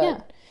stuff,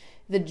 but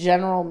the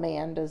general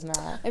man does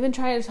not. I've been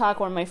trying to talk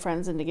one of my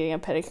friends into getting a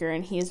pedicure,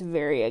 and he is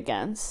very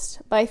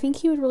against. But I think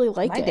he would really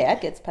like it. My dad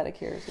gets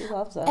pedicures. He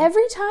loves them.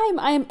 Every time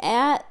I'm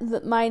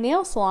at my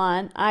nail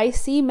salon, I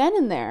see men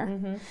in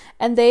there,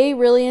 and they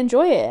really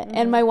enjoy it.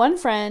 And my one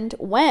friend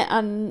went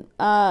on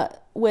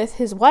with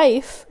his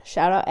wife.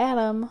 Shout out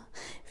Adam,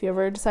 if you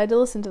ever decide to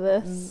listen to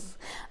this.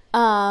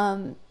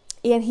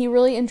 And he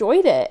really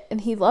enjoyed it,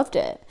 and he loved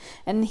it.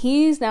 And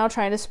he's now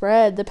trying to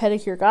spread the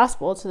pedicure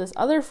gospel to this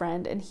other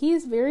friend, and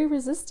he's very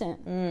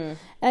resistant. And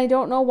I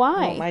don't know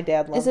why. Well, my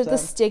dad loves it. Is it the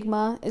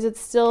stigma? Is it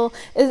still?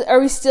 Are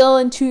we still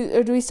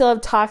or do we still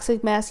have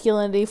toxic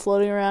masculinity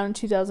floating around in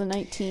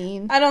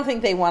 2019? I don't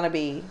think they want to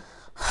be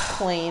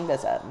claimed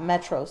as a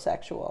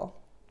metrosexual.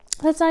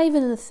 That's not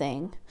even the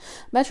thing.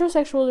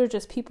 Metrosexuals are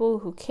just people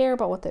who care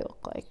about what they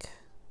look like.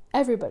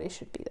 Everybody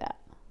should be that.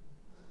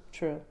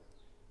 True.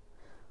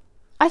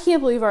 I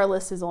can't believe our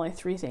list is only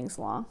 3 things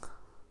long.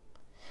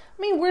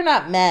 I mean, we're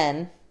not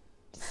men,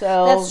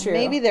 so that's true.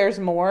 Maybe there's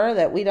more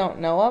that we don't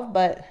know of,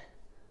 but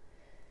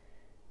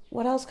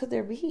what else could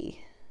there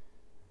be?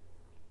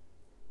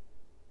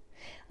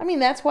 I mean,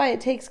 that's why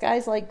it takes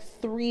guys like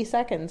 3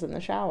 seconds in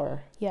the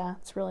shower. Yeah,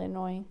 it's really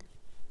annoying.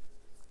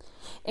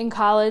 In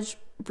college,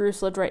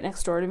 Bruce lived right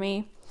next door to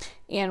me,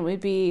 and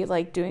we'd be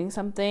like doing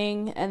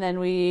something, and then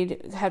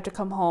we'd have to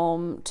come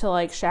home to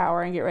like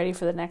shower and get ready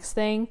for the next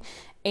thing.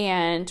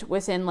 And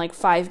within like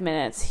 5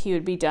 minutes, he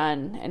would be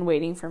done and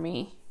waiting for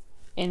me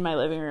in my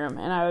living room.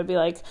 And I would be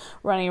like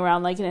running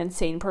around like an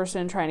insane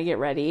person trying to get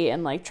ready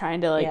and like trying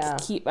to like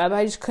keep up.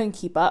 I just couldn't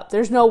keep up.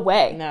 There's no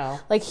way.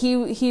 No. Like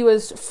he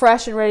was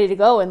fresh and ready to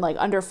go in like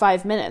under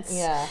 5 minutes.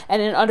 Yeah.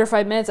 And in under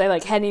 5 minutes, I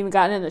like hadn't even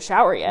gotten in the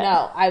shower yet.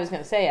 No, I was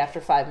going to say after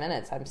 5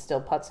 minutes, I'm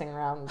still putzing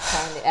around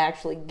trying to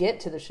actually get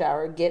to the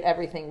shower, get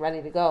everything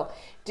ready to go.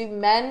 Do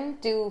men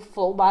do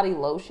full body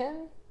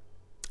lotion?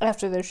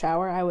 After their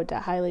shower, I would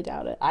highly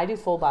doubt it. I do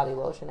full body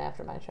lotion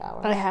after my shower.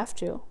 I have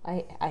to.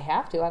 I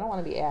have to. I don't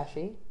want to be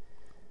ashy.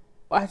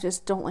 I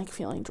just don't like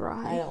feeling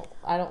dry.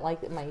 I don't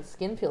like that my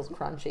skin feels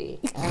crunchy.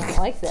 I don't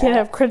like that. Can't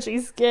have crunchy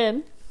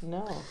skin.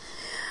 No.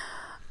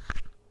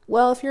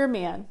 Well, if you're a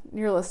man and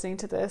you're listening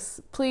to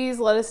this, please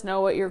let us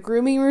know what your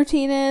grooming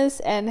routine is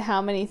and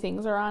how many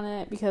things are on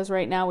it, because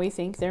right now we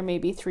think there may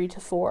be 3 to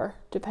 4,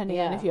 depending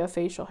on if you have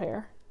facial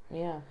hair.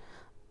 Yeah.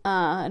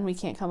 And we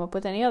can't come up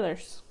with any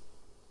others.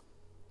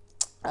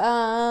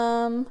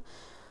 All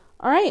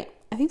right.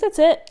 I think that's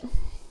it.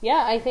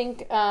 Yeah, I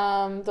think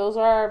those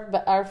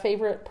are our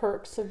favorite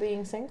perks of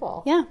being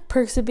single. Yeah,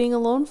 perks of being a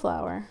lone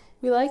flower.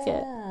 We like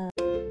it.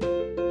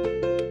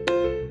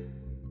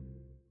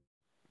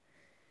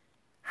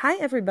 Hi,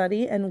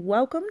 everybody, and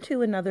welcome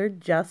to another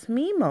Just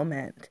Me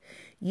moment.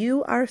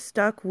 You are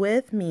stuck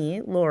with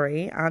me,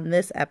 Lori, on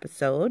this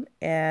episode,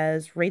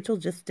 as Rachel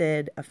just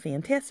did a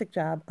fantastic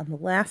job on the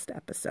last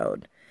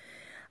episode.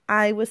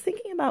 I was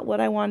thinking about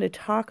what I wanted to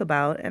talk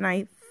about, and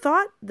I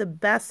thought the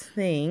best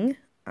thing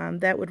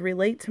that would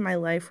relate to my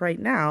life right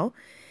now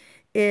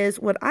is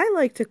what I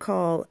like to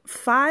call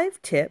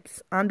 5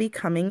 tips on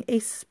becoming a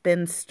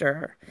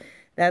spinster.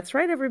 That's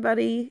right,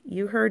 everybody.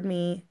 You heard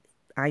me.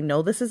 I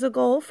know this is a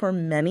goal for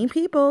many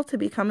people to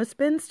become a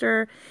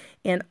spinster,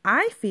 and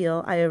I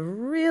feel I have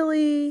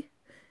really,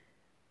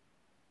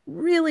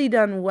 really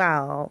done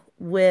well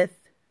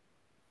with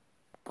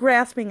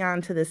grasping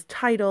onto this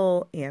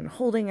title and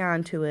holding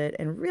on to it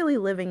and really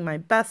living my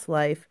best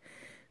life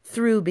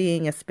through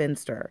being a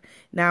spinster.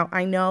 Now,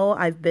 I know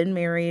I've been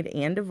married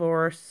and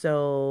divorced,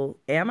 so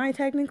am I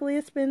technically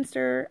a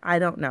spinster? I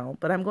don't know,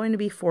 but I'm going to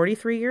be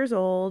 43 years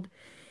old,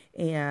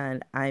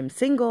 and I'm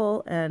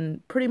single,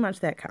 and pretty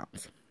much that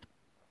counts.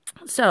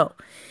 So,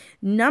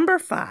 number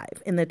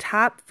 5 in the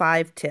top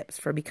 5 tips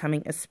for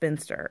becoming a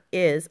spinster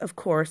is, of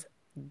course,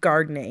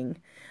 gardening.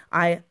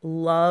 I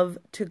love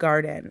to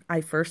garden. I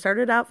first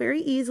started out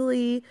very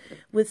easily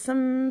with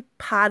some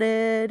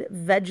potted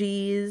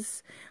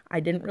veggies. I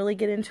didn't really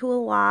get into a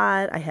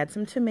lot. I had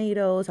some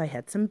tomatoes, I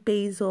had some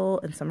basil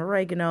and some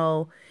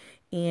oregano,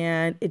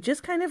 and it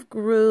just kind of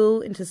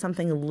grew into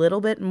something a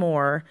little bit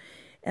more.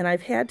 And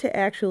I've had to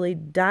actually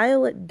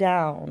dial it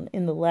down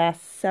in the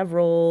last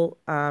several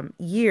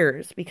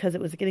years because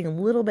it was getting a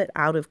little bit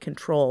out of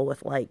control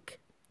with like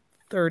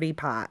 30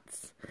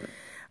 pots.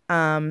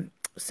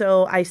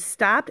 So I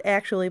stopped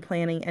actually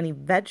planting any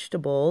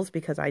vegetables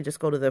because I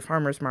just go to the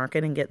farmer's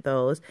market and get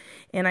those.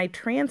 And I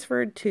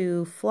transferred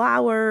to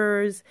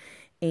flowers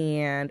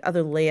and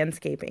other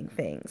landscaping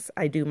things.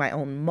 I do my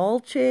own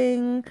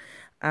mulching.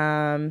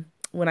 When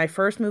I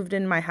first moved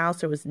into my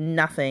house, there was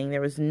nothing.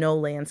 There was no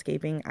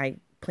landscaping. I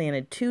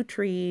planted 2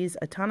 trees,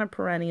 a ton of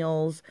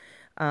perennials,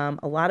 a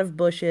lot of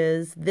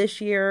bushes. This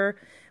year,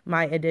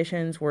 my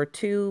additions were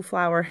 2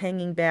 flower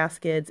hanging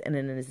baskets and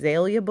an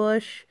azalea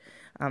bush.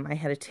 I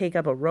had to take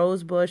up a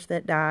rose bush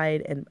that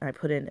died, and I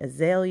put in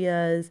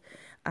azaleas.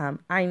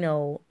 I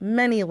know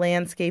many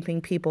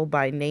landscaping people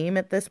by name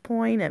at this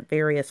point at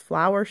various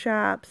flower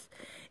shops,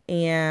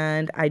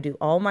 and I do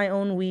all my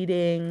own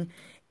weeding,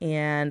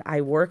 and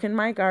I work in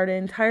my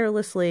garden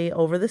tirelessly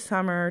over the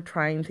summer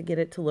trying to get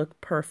it to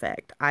look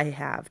perfect. I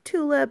have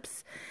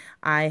tulips,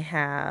 I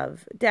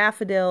have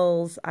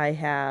daffodils, I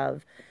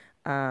have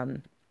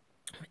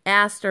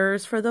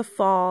asters for the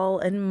fall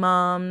and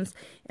mums,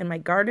 and my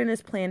garden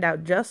is planned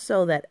out just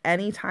so that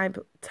any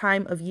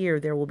time of year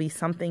there will be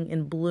something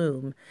in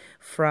bloom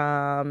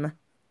from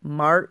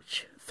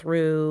March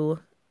through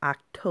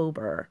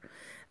October.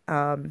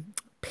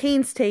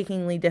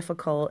 Painstakingly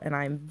difficult, and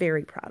I'm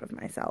very proud of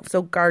myself.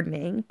 So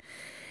gardening.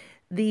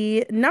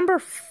 The number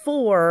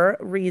 4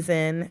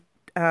 reason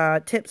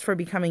tips for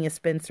becoming a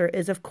spinster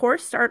is, of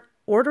course, start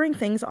ordering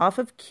things off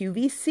of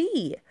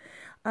QVC.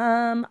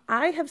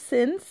 I have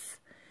since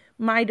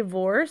my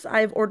divorce,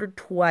 I've ordered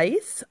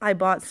twice. I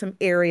bought some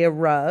area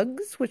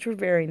rugs, which were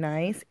very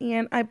nice,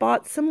 and I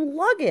bought some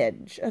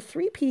luggage, a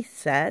 3-piece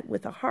set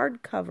with a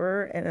hard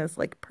cover, and it's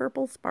like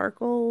purple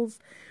sparkles,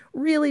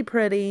 really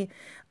pretty.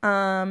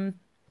 You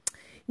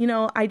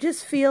know, I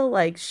just feel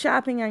like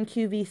shopping on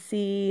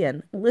QVC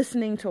and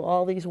listening to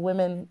all these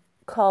women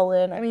call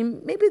in. I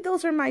mean, maybe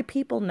those are my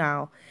people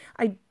now.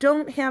 I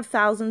don't have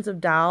thousands of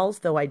dolls,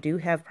 though I do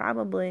have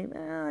probably,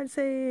 I'd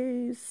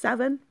say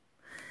 7.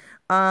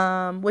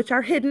 Which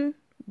are hidden,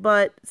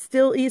 but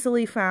still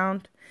easily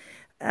found.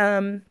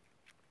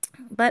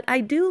 But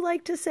I do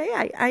like to say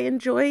I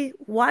enjoy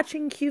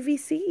watching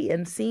QVC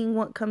and seeing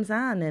what comes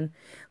on and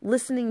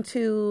listening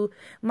to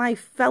my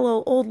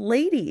fellow old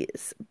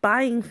ladies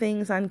buying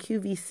things on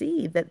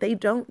QVC that they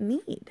don't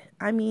need.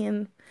 I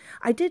mean,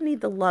 I did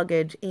need the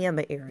luggage and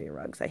the area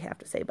rugs, I have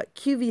to say, but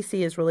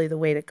QVC is really the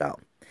way to go.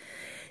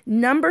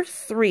 Number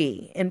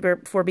 3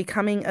 for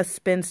becoming a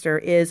spinster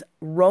is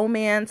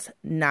romance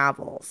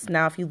novels.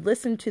 Now, if you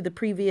listen to the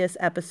previous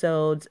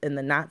episodes in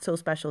the Not So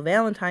Special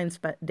Valentine's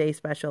Day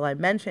special, I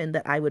mentioned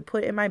that I would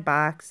put in my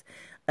box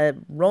a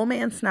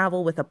romance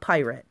novel with a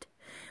pirate.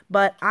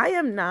 But I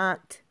am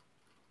not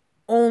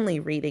only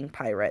reading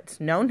pirates.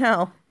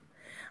 No.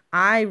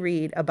 I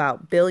read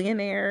about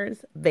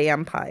billionaires,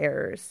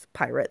 vampires,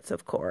 pirates,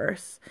 of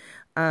course,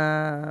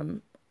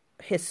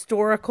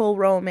 historical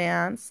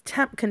romance,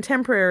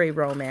 contemporary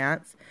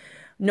romance,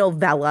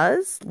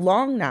 novellas,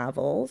 long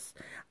novels.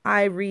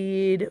 I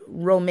read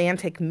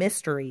romantic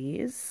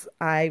mysteries.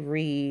 I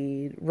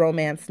read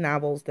romance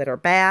novels that are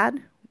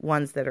bad,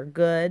 ones that are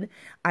good.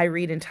 I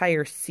read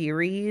entire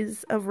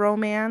series of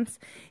romance.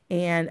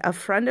 And a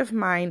friend of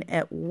mine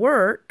at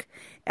work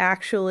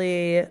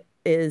actually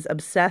is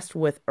obsessed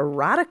with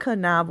erotica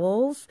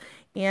novels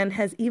and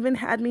has even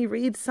had me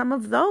read some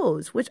of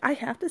those, which I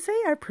have to say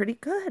are pretty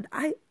good.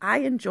 I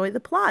enjoy the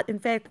plot. In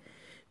fact,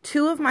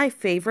 two of my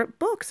favorite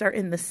books are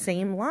in the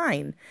same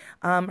line.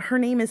 Her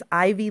name is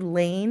Ivy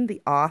Lane,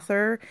 the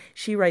author.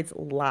 She writes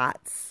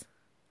lots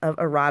of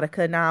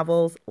erotica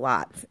novels,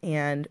 lots.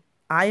 And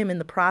I am in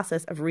the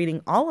process of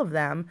reading all of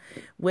them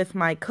with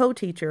my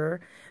co-teacher,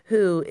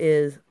 who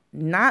is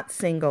not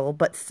single,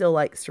 but still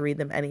likes to read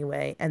them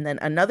anyway. And then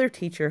another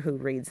teacher who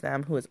reads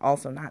them, who is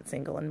also not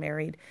single and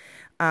married.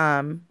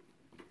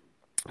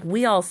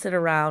 We all sit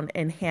around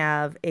and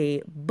have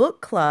a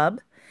book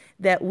club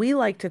that we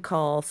like to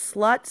call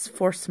Sluts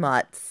for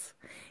Smuts.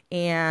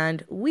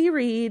 And we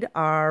read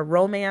our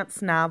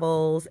romance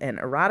novels and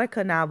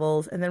erotica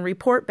novels and then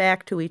report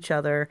back to each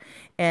other.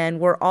 And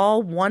we're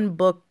all one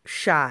book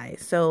shy.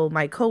 So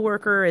my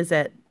coworker is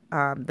at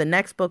the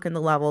next book in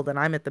the level, then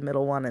I'm at the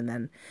middle one, and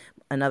then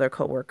another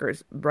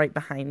coworker's right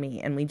behind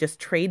me. And we just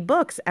trade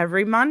books.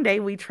 Every Monday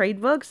we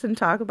trade books and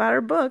talk about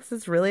our books.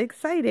 It's really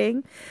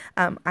exciting.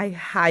 I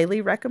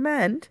highly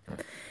recommend.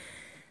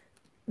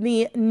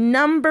 The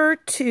number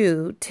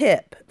 2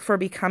 tip for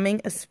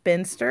becoming a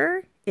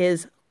spinster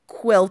is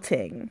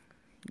quilting.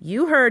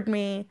 You heard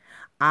me.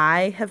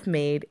 I have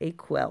made a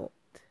quilt.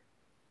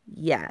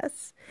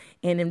 Yes.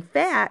 And in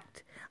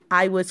fact,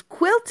 I was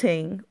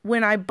quilting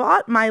when I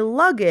bought my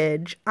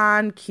luggage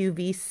on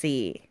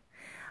QVC.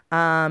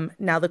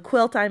 Now, the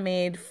quilt I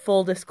made,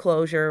 full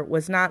disclosure,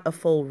 was not a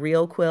full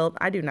real quilt.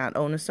 I do not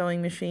own a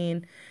sewing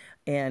machine,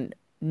 and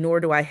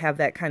nor do I have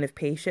that kind of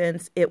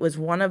patience. It was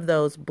one of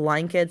those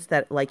blankets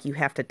that, like, you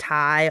have to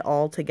tie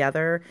all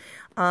together.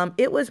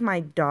 It was my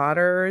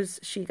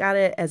daughter's. She got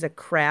it as a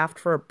craft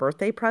for a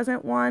birthday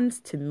present once,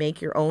 to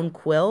make your own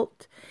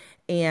quilt.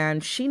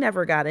 And she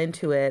never got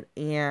into it,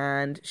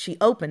 and she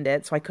opened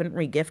it, so I couldn't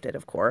regift it,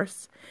 of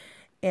course.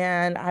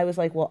 And I was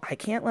like, well, I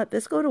can't let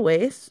this go to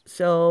waste.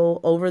 So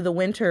over the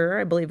winter,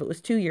 I believe it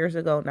was 2 years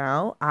ago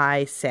now,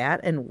 I sat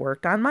and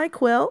worked on my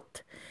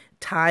quilt,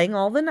 tying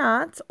all the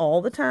knots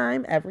all the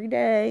time, every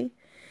day.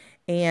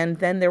 And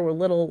then there were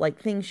little, like,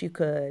 things you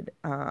could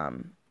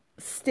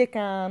stick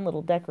on,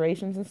 little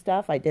decorations and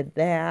stuff. I did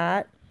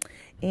that.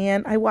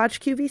 And I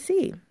watched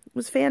QVC. It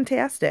was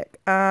fantastic.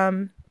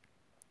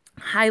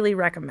 Highly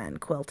recommend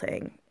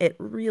quilting. It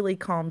really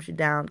calms you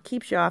down,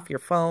 keeps you off your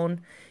phone,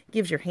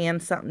 gives your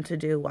hands something to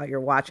do while you're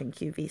watching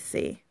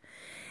QVC.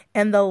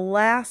 And the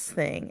last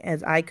thing,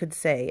 as I could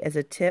say, as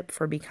a tip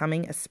for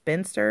becoming a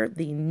spinster,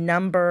 the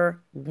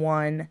number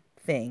 1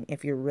 thing,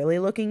 if you're really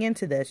looking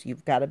into this,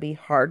 you've got to be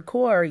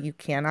hardcore. You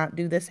cannot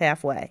do this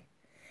halfway.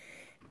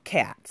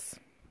 Cats.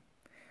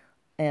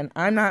 And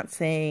I'm not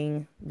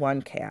saying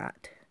one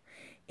cat.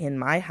 In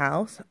my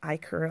house, I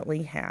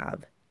currently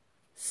have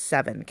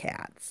 7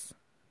 cats.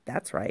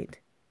 That's right.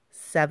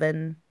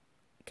 7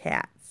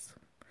 cats.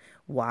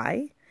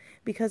 Why?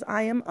 Because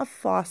I am a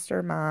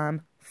foster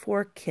mom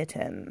for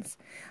kittens.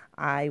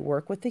 I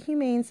work with the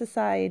Humane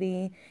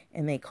Society,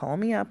 and they call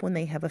me up when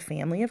they have a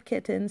family of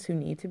kittens who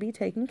need to be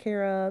taken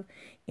care of,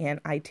 and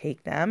I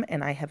take them,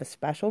 and I have a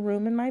special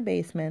room in my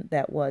basement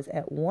that was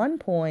at one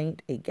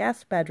point a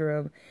guest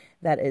bedroom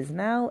that is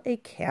now a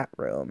cat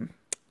room.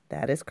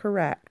 That is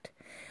correct.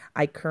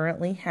 I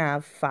currently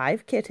have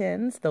 5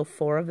 kittens, though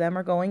 4 of them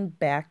are going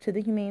back to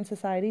the Humane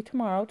Society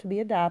tomorrow to be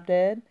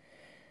adopted.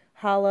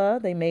 Holla,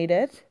 they made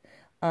it.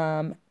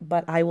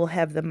 But I will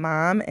have the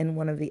mom and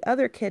one of the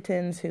other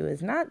kittens who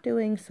is not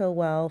doing so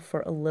well for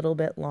a little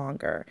bit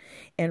longer.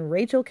 And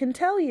Rachel can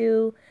tell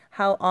you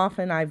how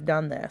often I've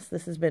done this.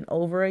 This has been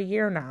over a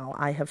year now.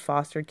 I have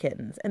fostered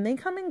kittens, and they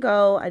come and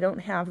go. I don't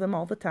have them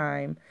all the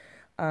time.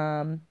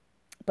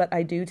 But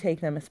I do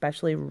take them,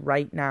 especially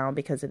right now,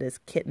 because it is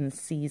kitten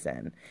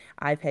season.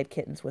 I've had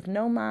kittens with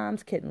no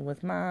moms, kitten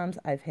with moms.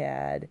 I've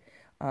had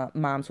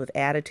moms with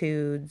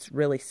attitudes,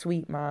 really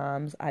sweet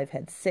moms. I've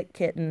had sick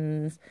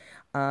kittens.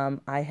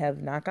 I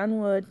have, knock on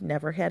wood,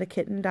 never had a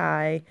kitten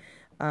die.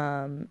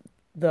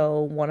 Though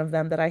one of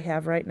them that I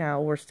have right now,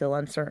 we're still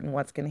uncertain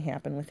what's going to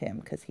happen with him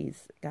because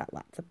he's got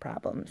lots of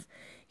problems.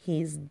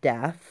 He's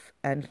deaf,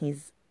 and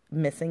he's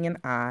missing an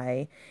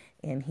eye,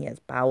 and he has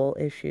bowel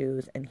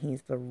issues, and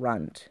he's the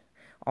runt.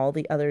 All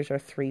the others are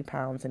 3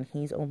 pounds, and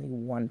he's only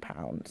 1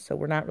 pound. So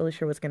we're not really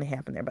sure what's going to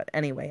happen there. But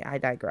anyway, I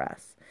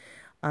digress.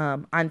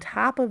 On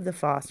top of the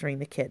fostering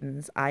the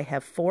kittens, I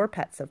have 4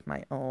 pets of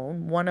my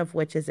own, one of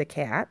which is a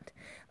cat,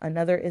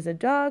 another is a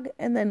dog,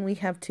 and then we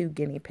have 2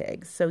 guinea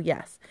pigs. So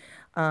yes,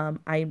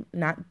 I'm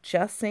not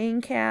just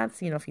saying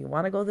cats. If you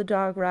want to go the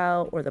dog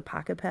route or the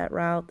pocket pet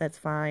route, that's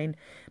fine.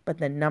 But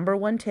the number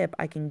 1 tip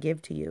I can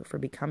give to you for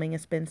becoming a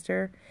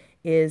spinster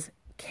is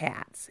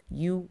cats.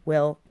 You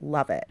will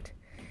love it.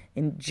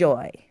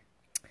 Enjoy.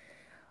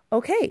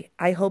 Okay,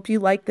 I hope you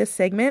like this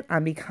segment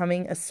on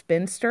becoming a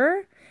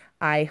spinster.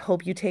 I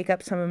hope you take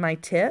up some of my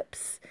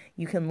tips.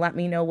 You can let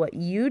me know what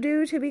you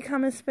do to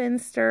become a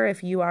spinster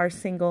if you are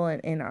single and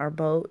in our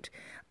boat,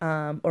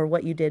 or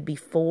what you did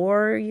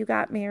before you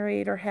got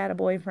married or had a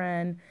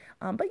boyfriend.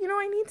 But,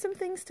 I need some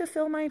things to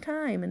fill my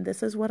time, and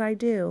this is what I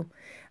do.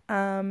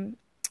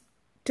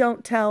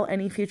 Don't tell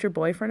any future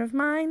boyfriend of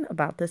mine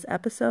about this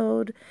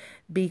episode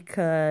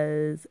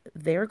because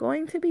they're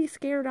going to be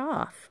scared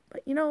off.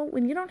 But,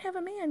 when you don't have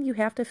a man, you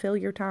have to fill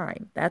your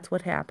time. That's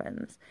what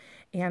happens.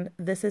 And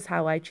this is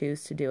how I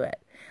choose to do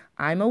it.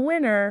 I'm a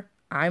winner.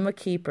 I'm a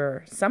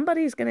keeper.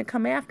 Somebody's going to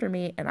come after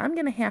me, and I'm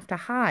going to have to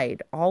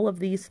hide all of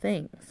these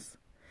things.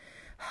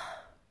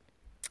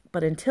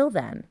 But until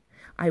then,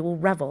 I will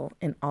revel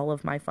in all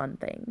of my fun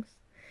things.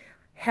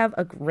 Have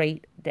a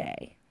great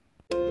day.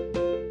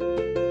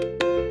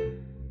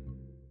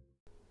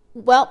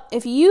 Well,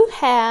 if you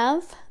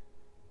have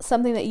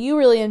something that you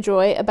really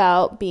enjoy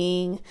about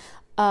being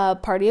a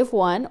party of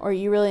one, or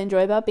you really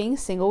enjoy about being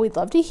single, we'd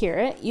love to hear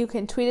it. You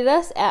can tweet at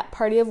us at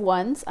Party of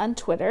Ones on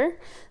Twitter.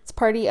 It's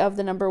party of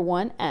the number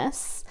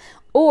 1S.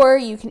 Or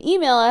you can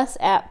email us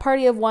at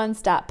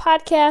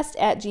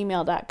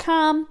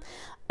partyofones.podcast@gmail.com.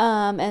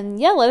 And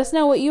let us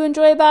know what you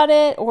enjoy about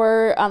it,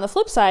 or on the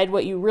flip side,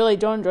 what you really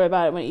don't enjoy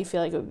about it, what you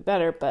feel like it would be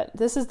better. But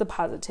this is the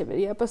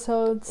positivity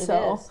episode,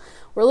 so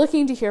we're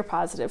looking to hear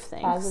positive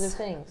things.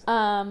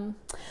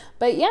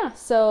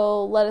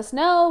 So let us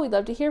know. We'd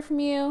love to hear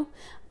from you.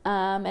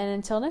 And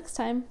until next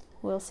time,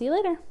 we'll see you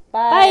later.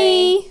 Bye.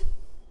 Bye.